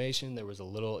information. There was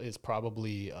it's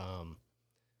probably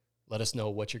let us know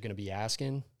what you're going to be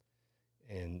asking.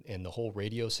 And the whole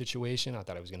radio situation, I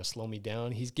thought it was going to slow me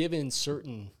down. He's given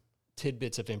certain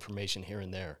tidbits of information here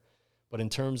and there. But in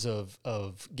terms of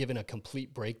giving a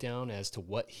complete breakdown as to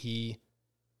what he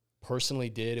personally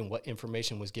did and what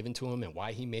information was given to him and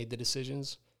why he made the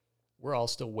decisions, we're all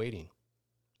still waiting.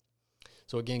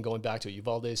 So again, going back to it,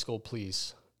 Uvalde School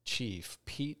Police Chief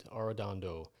Pete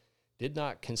Arredondo did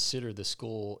not consider the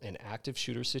school an active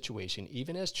shooter situation,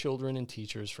 even as children and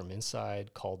teachers from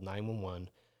inside called 911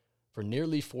 for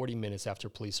nearly 40 minutes after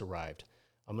police arrived.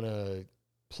 I'm going to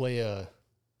play a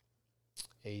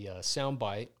sound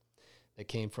bite that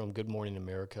came from Good Morning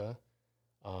America.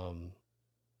 I'll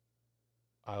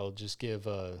just give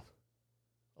a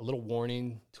little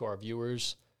warning to our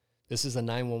viewers. This is a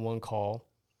 911 call.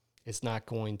 It's not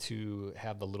going to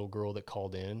have the little girl that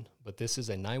called in, but this is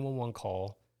a 911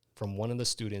 call from one of the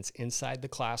students inside the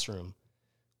classroom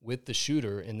with the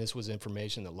shooter, and this was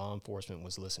information that law enforcement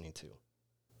was listening to.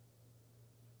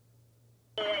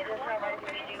 We do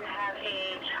have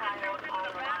a child on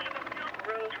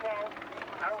row 12.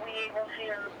 Are we able to,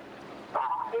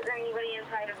 is there anybody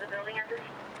inside of the building at this?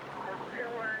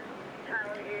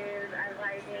 Child is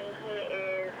advising he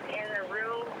is in the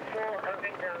room full of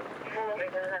victims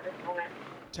at this moment.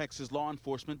 Texas law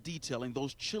enforcement detailing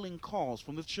those chilling calls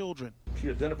from the children. She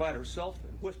identified herself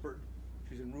and whispered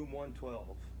she's in room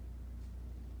 112.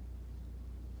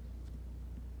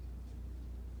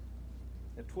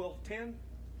 At 12:10,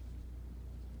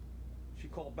 she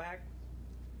called back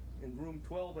in room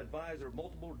 12, advised there were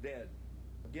multiple dead.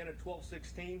 Again at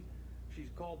 12:16, she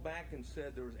called back and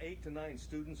said there was 8 to 9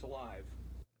 students alive.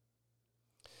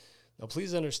 Now,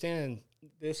 please understand,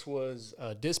 this was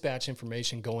dispatch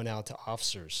information going out to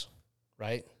officers,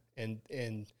 right? And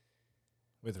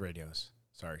With radios.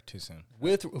 Sorry, too soon.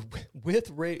 with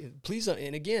please,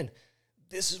 and again,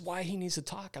 this is why he needs to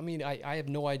talk. I mean, I have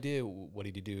no idea what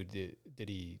did he do.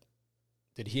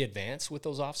 Did he advance with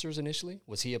those officers initially?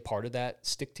 Was he a part of that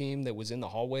stick team that was in the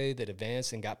hallway that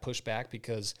advanced and got pushed back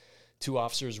because 2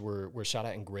 officers were shot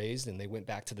at and grazed, and they went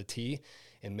back to the T?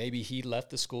 And maybe he left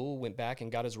the school, went back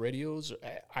and got his radios.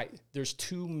 There's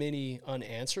too many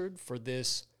unanswered for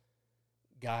this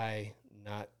guy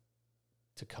not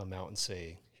to come out and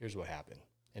say, here's what happened,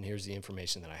 and here's the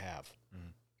information that I have. Mm-hmm.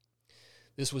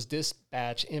 This was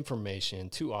dispatch information,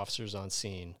 2 officers on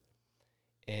scene,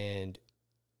 and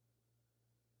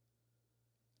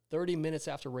 30 minutes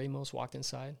after Ramos walked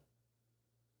inside,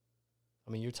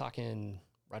 I mean, you're talking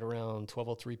right around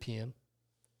 12:03 p.m.,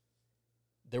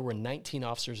 there were 19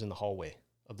 officers in the hallway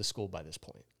of the school by this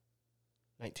point.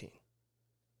 19.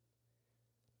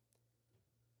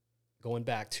 Going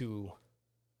back to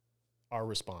our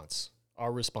response,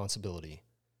 our responsibility,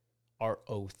 our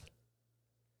oath,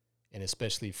 and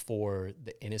especially for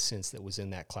the innocence that was in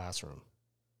that classroom.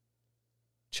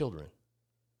 Children,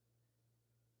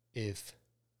 if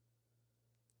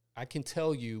I can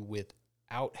tell you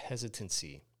without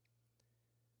hesitancy,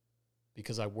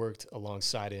 because I worked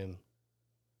alongside him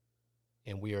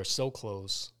and we are so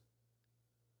close,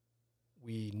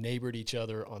 we neighbored each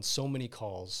other on so many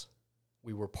calls,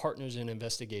 we were partners in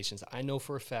investigations. I know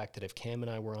for a fact that if Cam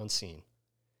and I were on scene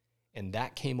and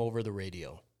that came over the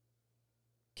radio,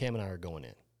 Cam and I are going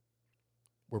in.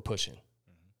 We're pushing.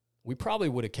 Mm-hmm. We probably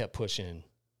would have kept pushing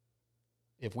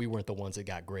if we weren't the ones that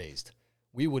got grazed.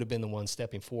 We would have been the ones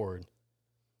stepping forward.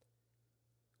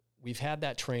 We've had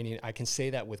that training. I can say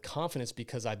that with confidence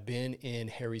because I've been in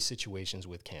hairy situations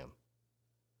with Cam.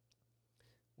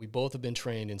 We both have been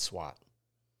trained in SWAT.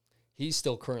 He's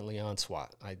still currently on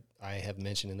SWAT. I have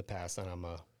mentioned in the past that I'm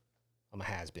a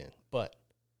has-been. But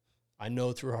I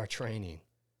know through our training,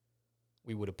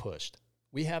 we would have pushed.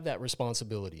 We have that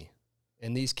responsibility,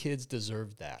 and these kids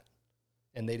deserved that,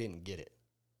 and they didn't get it,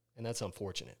 and that's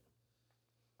unfortunate.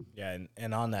 Yeah,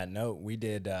 and on that note, we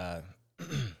did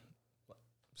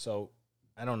so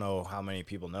I don't know how many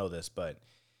people know this, but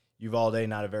Uvalde,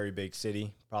 not a very big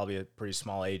city, probably a pretty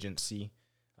small agency,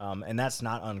 and that's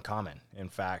not uncommon. In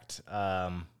fact,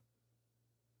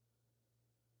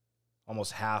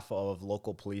 almost half of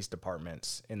local police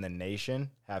departments in the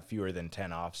nation have fewer than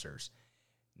 10 officers.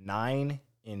 9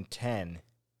 in 10,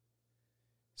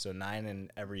 so 9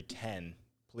 in every 10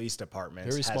 police departments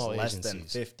Very small has less agencies. than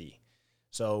 50.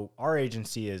 So our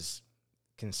agency is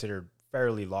considered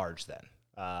fairly large then,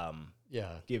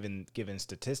 given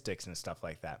statistics and stuff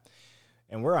like that.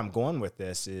 And where I'm going with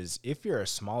this is if you're a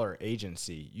smaller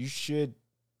agency, you should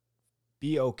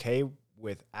be okay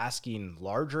with asking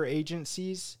larger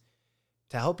agencies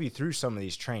to help you through some of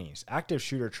these trainings. Active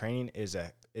shooter training is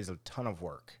a ton of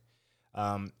work.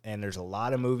 And there's a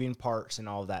lot of moving parts and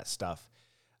all of that stuff.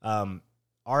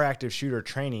 Our active shooter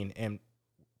training, and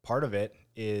part of it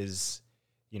is,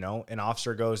 an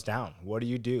officer goes down. What do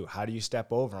you do? How do you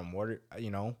step over them?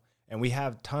 And we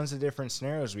have tons of different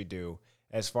scenarios we do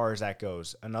as far as that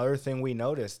goes. Another thing we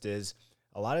noticed is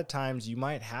a lot of times you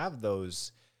might have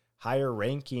those higher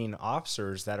ranking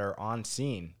officers that are on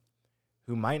scene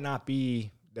who might not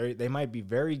be, they might be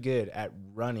very good at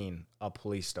running a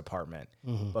police department,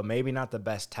 but maybe not the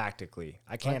best tactically.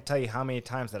 I can't tell you how many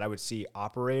times that I would see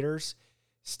operators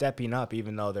stepping up,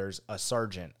 even though there's a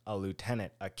sergeant, a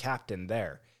lieutenant, a captain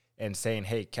there, and saying,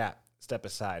 hey, Cap, step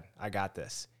aside. I got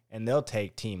this. And they'll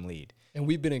take team lead. And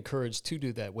we've been encouraged to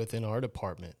do that within our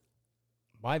department.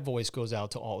 My voice goes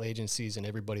out to all agencies and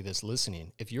everybody that's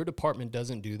listening. If your department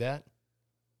doesn't do that,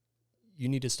 you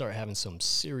need to start having some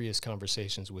serious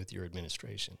conversations with your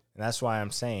administration. And that's why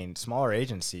I'm saying smaller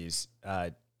agencies,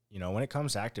 when it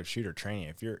comes to active shooter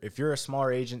training, if you're a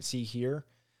smaller agency here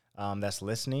that's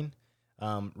listening,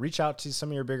 reach out to some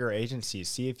of your bigger agencies.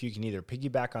 See if you can either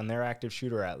piggyback on their active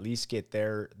shooter or at least get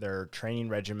their training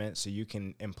regiment so you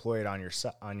can employ it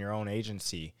on your own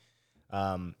agency.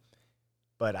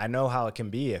 But I know how it can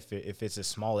be if it's a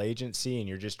small agency and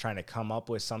you're just trying to come up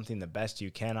with something the best you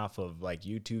can off of like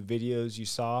YouTube videos you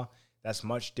saw. That's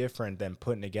much different than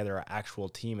putting together an actual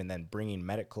team and then bringing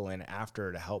medical in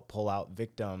after to help pull out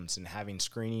victims and having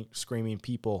screaming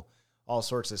people, all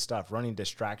sorts of stuff, running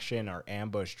distraction or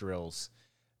ambush drills.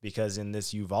 Because in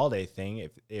this Uvalde thing,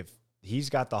 if he's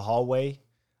got the hallway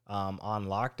on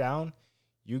lockdown.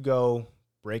 You go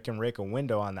break and rake a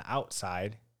window on the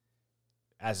outside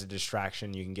as a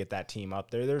distraction. You can get that team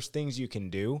up there. There's things you can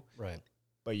do, Right.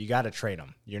 but you got to train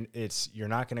them. You're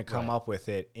not going to come Right. up with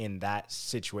it in that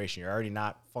situation. You're already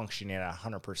not functioning at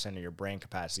 100% of your brain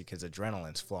capacity because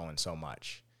adrenaline's flowing so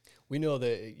much. We know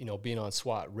that, being on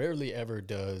SWAT, rarely ever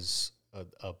does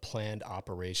a planned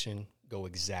operation go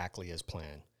exactly as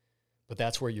planned. But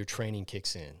that's where your training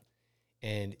kicks in.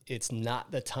 And it's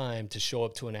not the time to show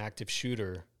up to an active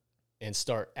shooter and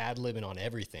start ad-libbing on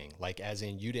everything. Like, as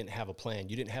in, you didn't have a plan.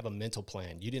 You didn't have a mental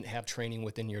plan. You didn't have training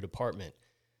within your department.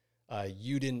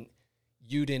 You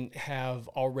didn't have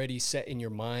already set in your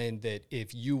mind that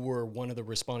if you were one of the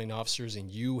responding officers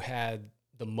and you had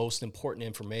the most important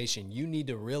information, you need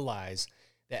to realize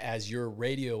that as you're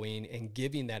radioing and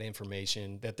giving that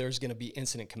information, that there's going to be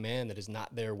incident command that is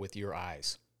not there with your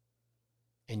eyes.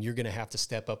 And you're going to have to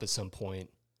step up at some point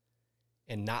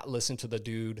and not listen to the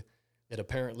dude that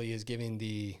apparently is giving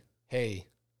the, hey,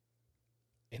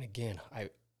 and again, I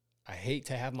hate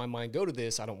to have my mind go to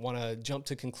this. I don't want to jump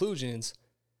to conclusions,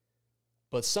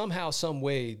 but somehow, some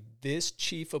way, this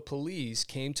chief of police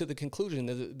came to the conclusion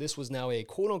that this was now a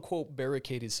quote-unquote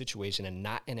barricaded situation and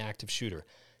not an active shooter.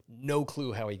 No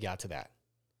clue how he got to that.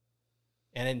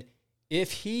 And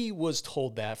if he was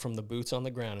told that from the boots on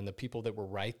the ground and the people that were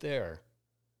right there,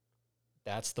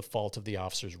 that's the fault of the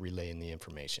officers relaying the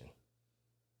information.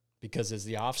 Because as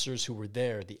the officers who were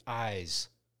there, the eyes,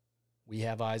 we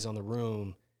have eyes on the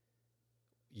room,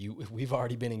 we've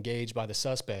already been engaged by the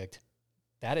suspect.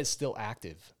 That is still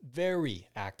active, very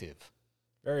active.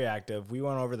 Very active. We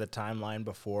went over the timeline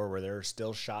before where there were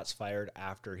still shots fired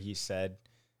after he said,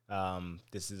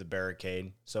 this is a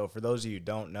barricade. So for those of you who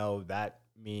don't know, that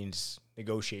means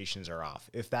negotiations are off.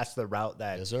 If that's the route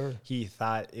that Yes, sir. he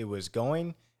thought it was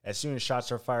going, as soon as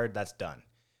shots are fired, that's done.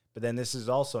 But then this is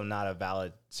also not a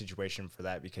valid situation for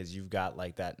that because you've got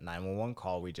like that 911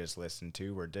 call we just listened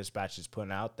to where dispatch is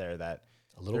putting out there that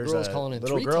A little there's girl's calling in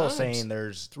little three girl times. saying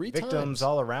there's Three victims times.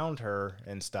 all around her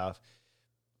and stuff.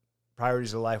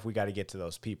 Priorities of life, we got to get to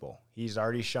those people. He's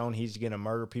already shown he's going to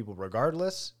murder people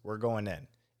regardless. We're going in.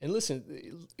 And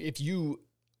listen, if you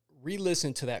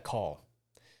re-listen to that call,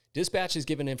 dispatch is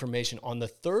given information on the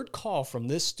third call from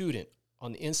this student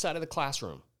on the inside of the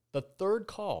classroom. The third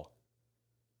call,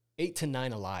 8 to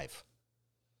 9 alive.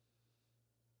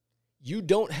 You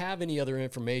don't have any other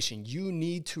information. You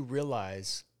need to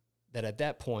realize that at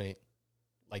that point,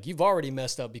 like, you've already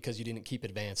messed up because you didn't keep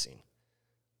advancing.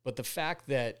 But the fact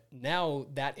that now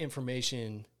that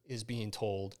information is being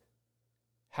told,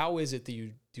 how is it that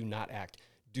you do not act?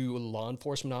 Do law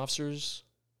enforcement officers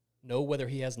know whether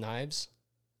he has knives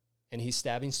and he's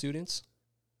stabbing students?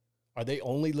 Are they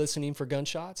only listening for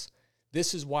gunshots?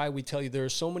 This is why we tell you there are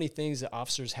so many things that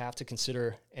officers have to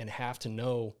consider and have to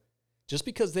know. Just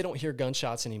because they don't hear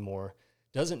gunshots anymore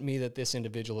doesn't mean that this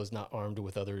individual is not armed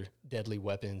with other deadly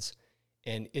weapons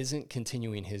and isn't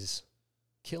continuing his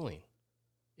killing.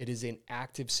 It is an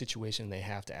active situation. They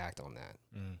have to act on that.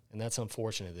 And that's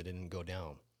unfortunate that it didn't go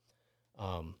down.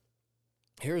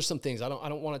 Here are some things. I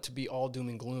don't want it to be all doom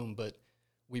and gloom, but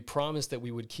we promised that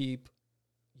we would keep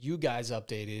you guys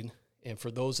updated. And for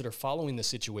those that are following the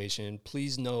situation,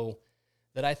 please know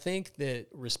that I think that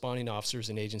responding officers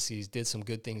and agencies did some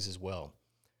good things as well.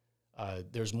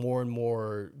 There's more and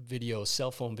more videos,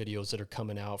 cell phone videos that are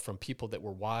coming out from people that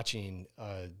were watching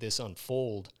this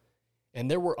unfold. And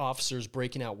there were officers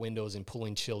breaking out windows and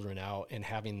pulling children out and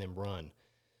having them run.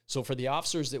 So for the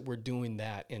officers that were doing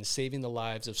that and saving the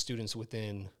lives of students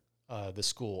within the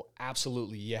school,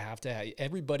 absolutely, you have to.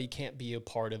 Everybody can't be a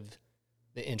part of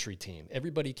the entry team.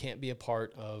 Everybody can't be a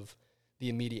part of the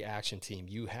immediate action team.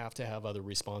 You have to have other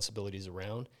responsibilities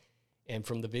around. And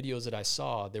from the videos that I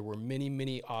saw, there were many,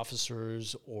 many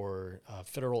officers or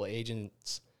federal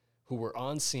agents who were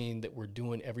on scene that were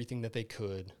doing everything that they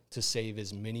could to save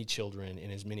as many children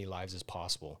and as many lives as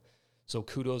possible. So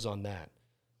kudos on that.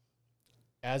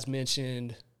 As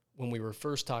mentioned, when we were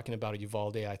first talking about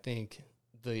Uvalde, I think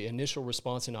the initial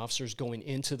response in officers going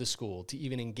into the school to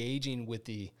even engaging with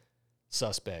the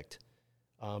suspect,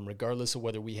 regardless of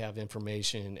whether we have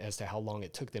information as to how long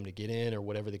it took them to get in or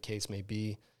whatever the case may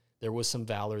be, there was some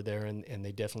valor there, and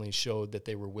they definitely showed that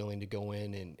they were willing to go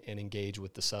in and engage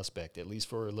with the suspect, at least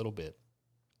for a little bit.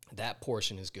 That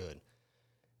portion is good.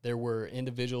 There were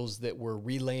individuals that were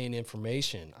relaying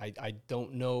information. I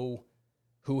don't know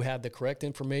who had the correct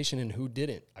information and who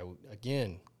didn't.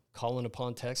 Again, calling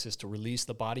upon Texas to release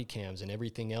the body cams and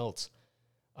everything else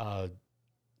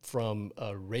from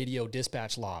radio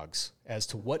dispatch logs as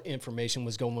to what information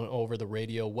was going over the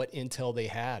radio, what intel they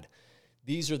had.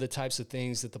 These are the types of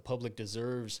things that the public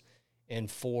deserves. And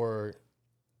for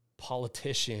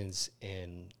politicians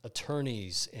and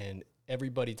attorneys and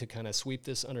everybody to kind of sweep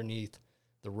this underneath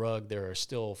the rug, there are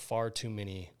still far too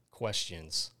many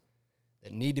questions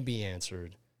that need to be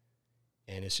answered.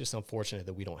 And it's just unfortunate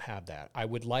that we don't have that. I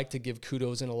would like to give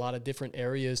kudos in a lot of different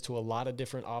areas to a lot of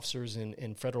different officers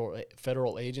and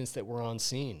federal agents that were on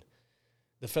scene.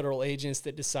 The federal agents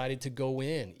that decided to go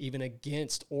in, even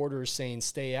against orders saying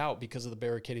stay out because of the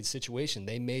barricaded situation.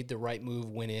 They made the right move,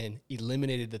 went in,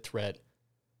 eliminated the threat.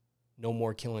 No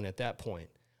more killing at that point.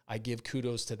 I give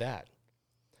kudos to that.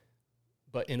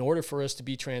 But in order for us to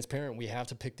be transparent, we have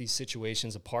to pick these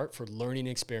situations apart for learning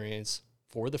experience,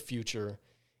 for the future,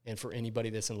 and for anybody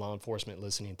that's in law enforcement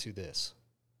listening to this.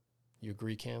 You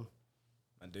agree, Cam?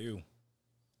 I do.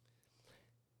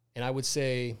 And I would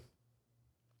say,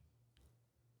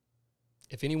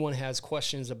 if anyone has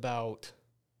questions about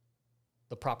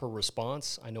the proper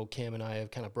response, I know Cam and I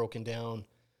have kind of broken down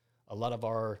a lot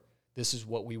of this is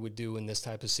what we would do in this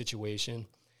type of situation.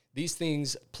 These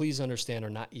things, please understand, are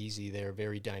not easy. They're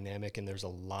very dynamic, and there's a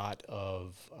lot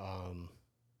of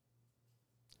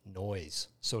noise,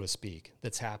 so to speak,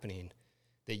 that's happening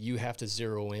that you have to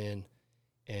zero in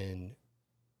and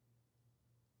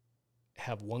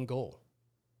have one goal,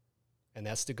 and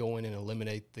that's to go in and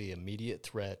eliminate the immediate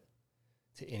threat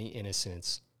to any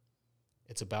innocence.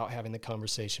 It's about having the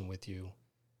conversation with you.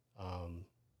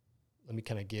 Let me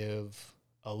kind of give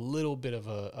a little bit of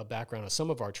a background of some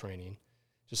of our training,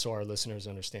 just so our listeners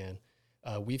understand.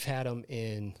 We've had them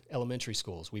in elementary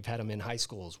schools. We've had them in high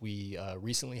schools. We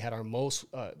recently had our most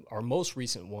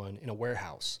recent one in a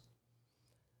warehouse.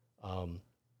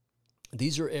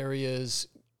 These are areas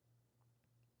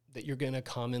that you're going to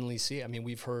commonly see. I mean,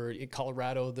 we've heard in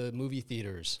Colorado, the movie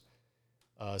theaters,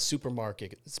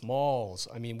 supermarkets, malls.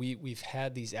 I mean, we've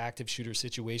had these active shooter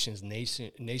situations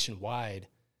nationwide,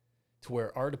 to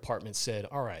where our department said,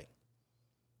 all right,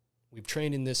 we've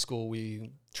trained in this school,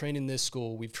 we've trained in this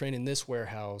school, we've trained in this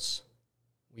warehouse,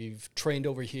 we've trained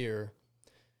over here.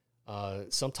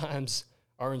 Sometimes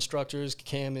our instructors,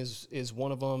 Cam is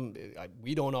one of them.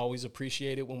 We don't always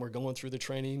appreciate it when we're going through the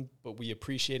training, but we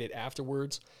appreciate it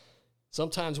afterwards.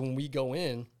 Sometimes when we go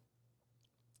in,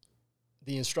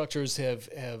 the instructors have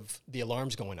the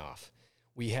alarms going off.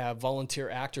 We have volunteer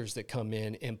actors that come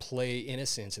in and play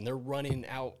innocents, and they're running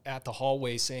out at the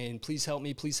hallway saying, please help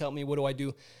me, what do I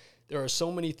do? There are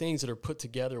so many things that are put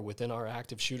together within our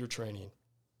active shooter training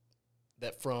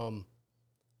that from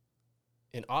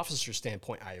an officer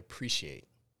standpoint, I appreciate,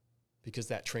 because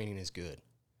that training is good.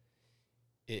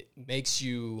 It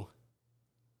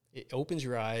opens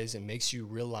your eyes and makes you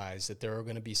realize that there are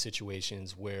going to be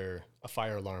situations where a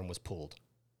fire alarm was pulled.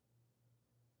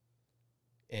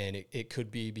 And it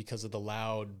could be because of the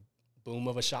loud boom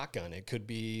of a shotgun. It could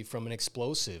be from an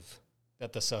explosive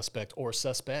that the suspect or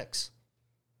suspects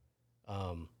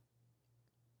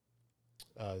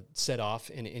set off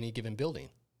in any given building.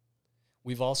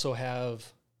 We've also have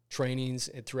trainings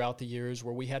throughout the years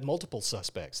where we had multiple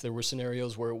suspects. There were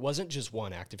scenarios where it wasn't just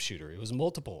one active shooter. It was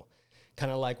multiple, kind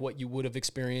of like what you would have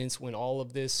experienced when all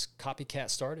of this copycat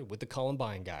started with the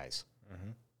Columbine guys.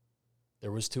 Mm-hmm.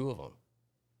 There was two of them.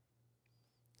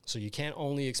 So you can't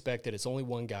only expect that it's only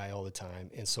one guy all the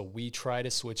time. And so we try to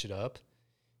switch it up.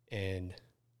 And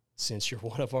since you're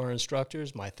one of our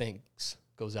instructors, my thanks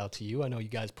goes out to you. I know you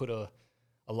guys put a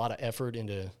lot of effort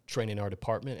into training our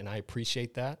department, and I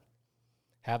appreciate that.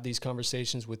 Have these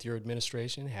conversations with your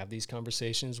administration, have these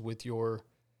conversations with your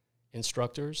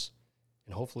instructors,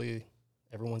 and hopefully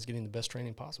everyone's getting the best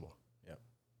training possible. Yep.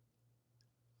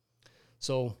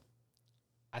 So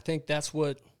I think that's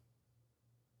what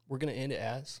we're going to end it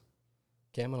as.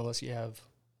 Cam, unless you have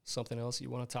something else you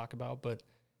want to talk about. But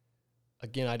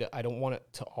again, I don't want it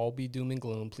to all be doom and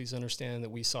gloom. Please understand that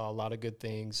we saw a lot of good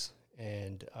things,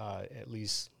 and at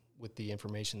least with the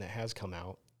information that has come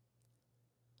out.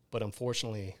 But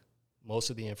unfortunately, most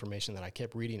of the information that I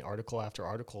kept reading article after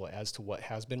article as to what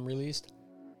has been released,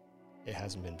 it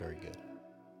hasn't been very good.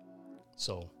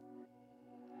 So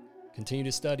continue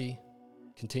to study,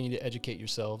 continue to educate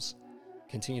yourselves,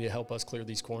 continue to help us clear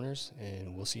these corners,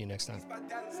 and we'll see you next time. My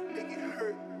dad's make it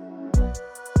hurt.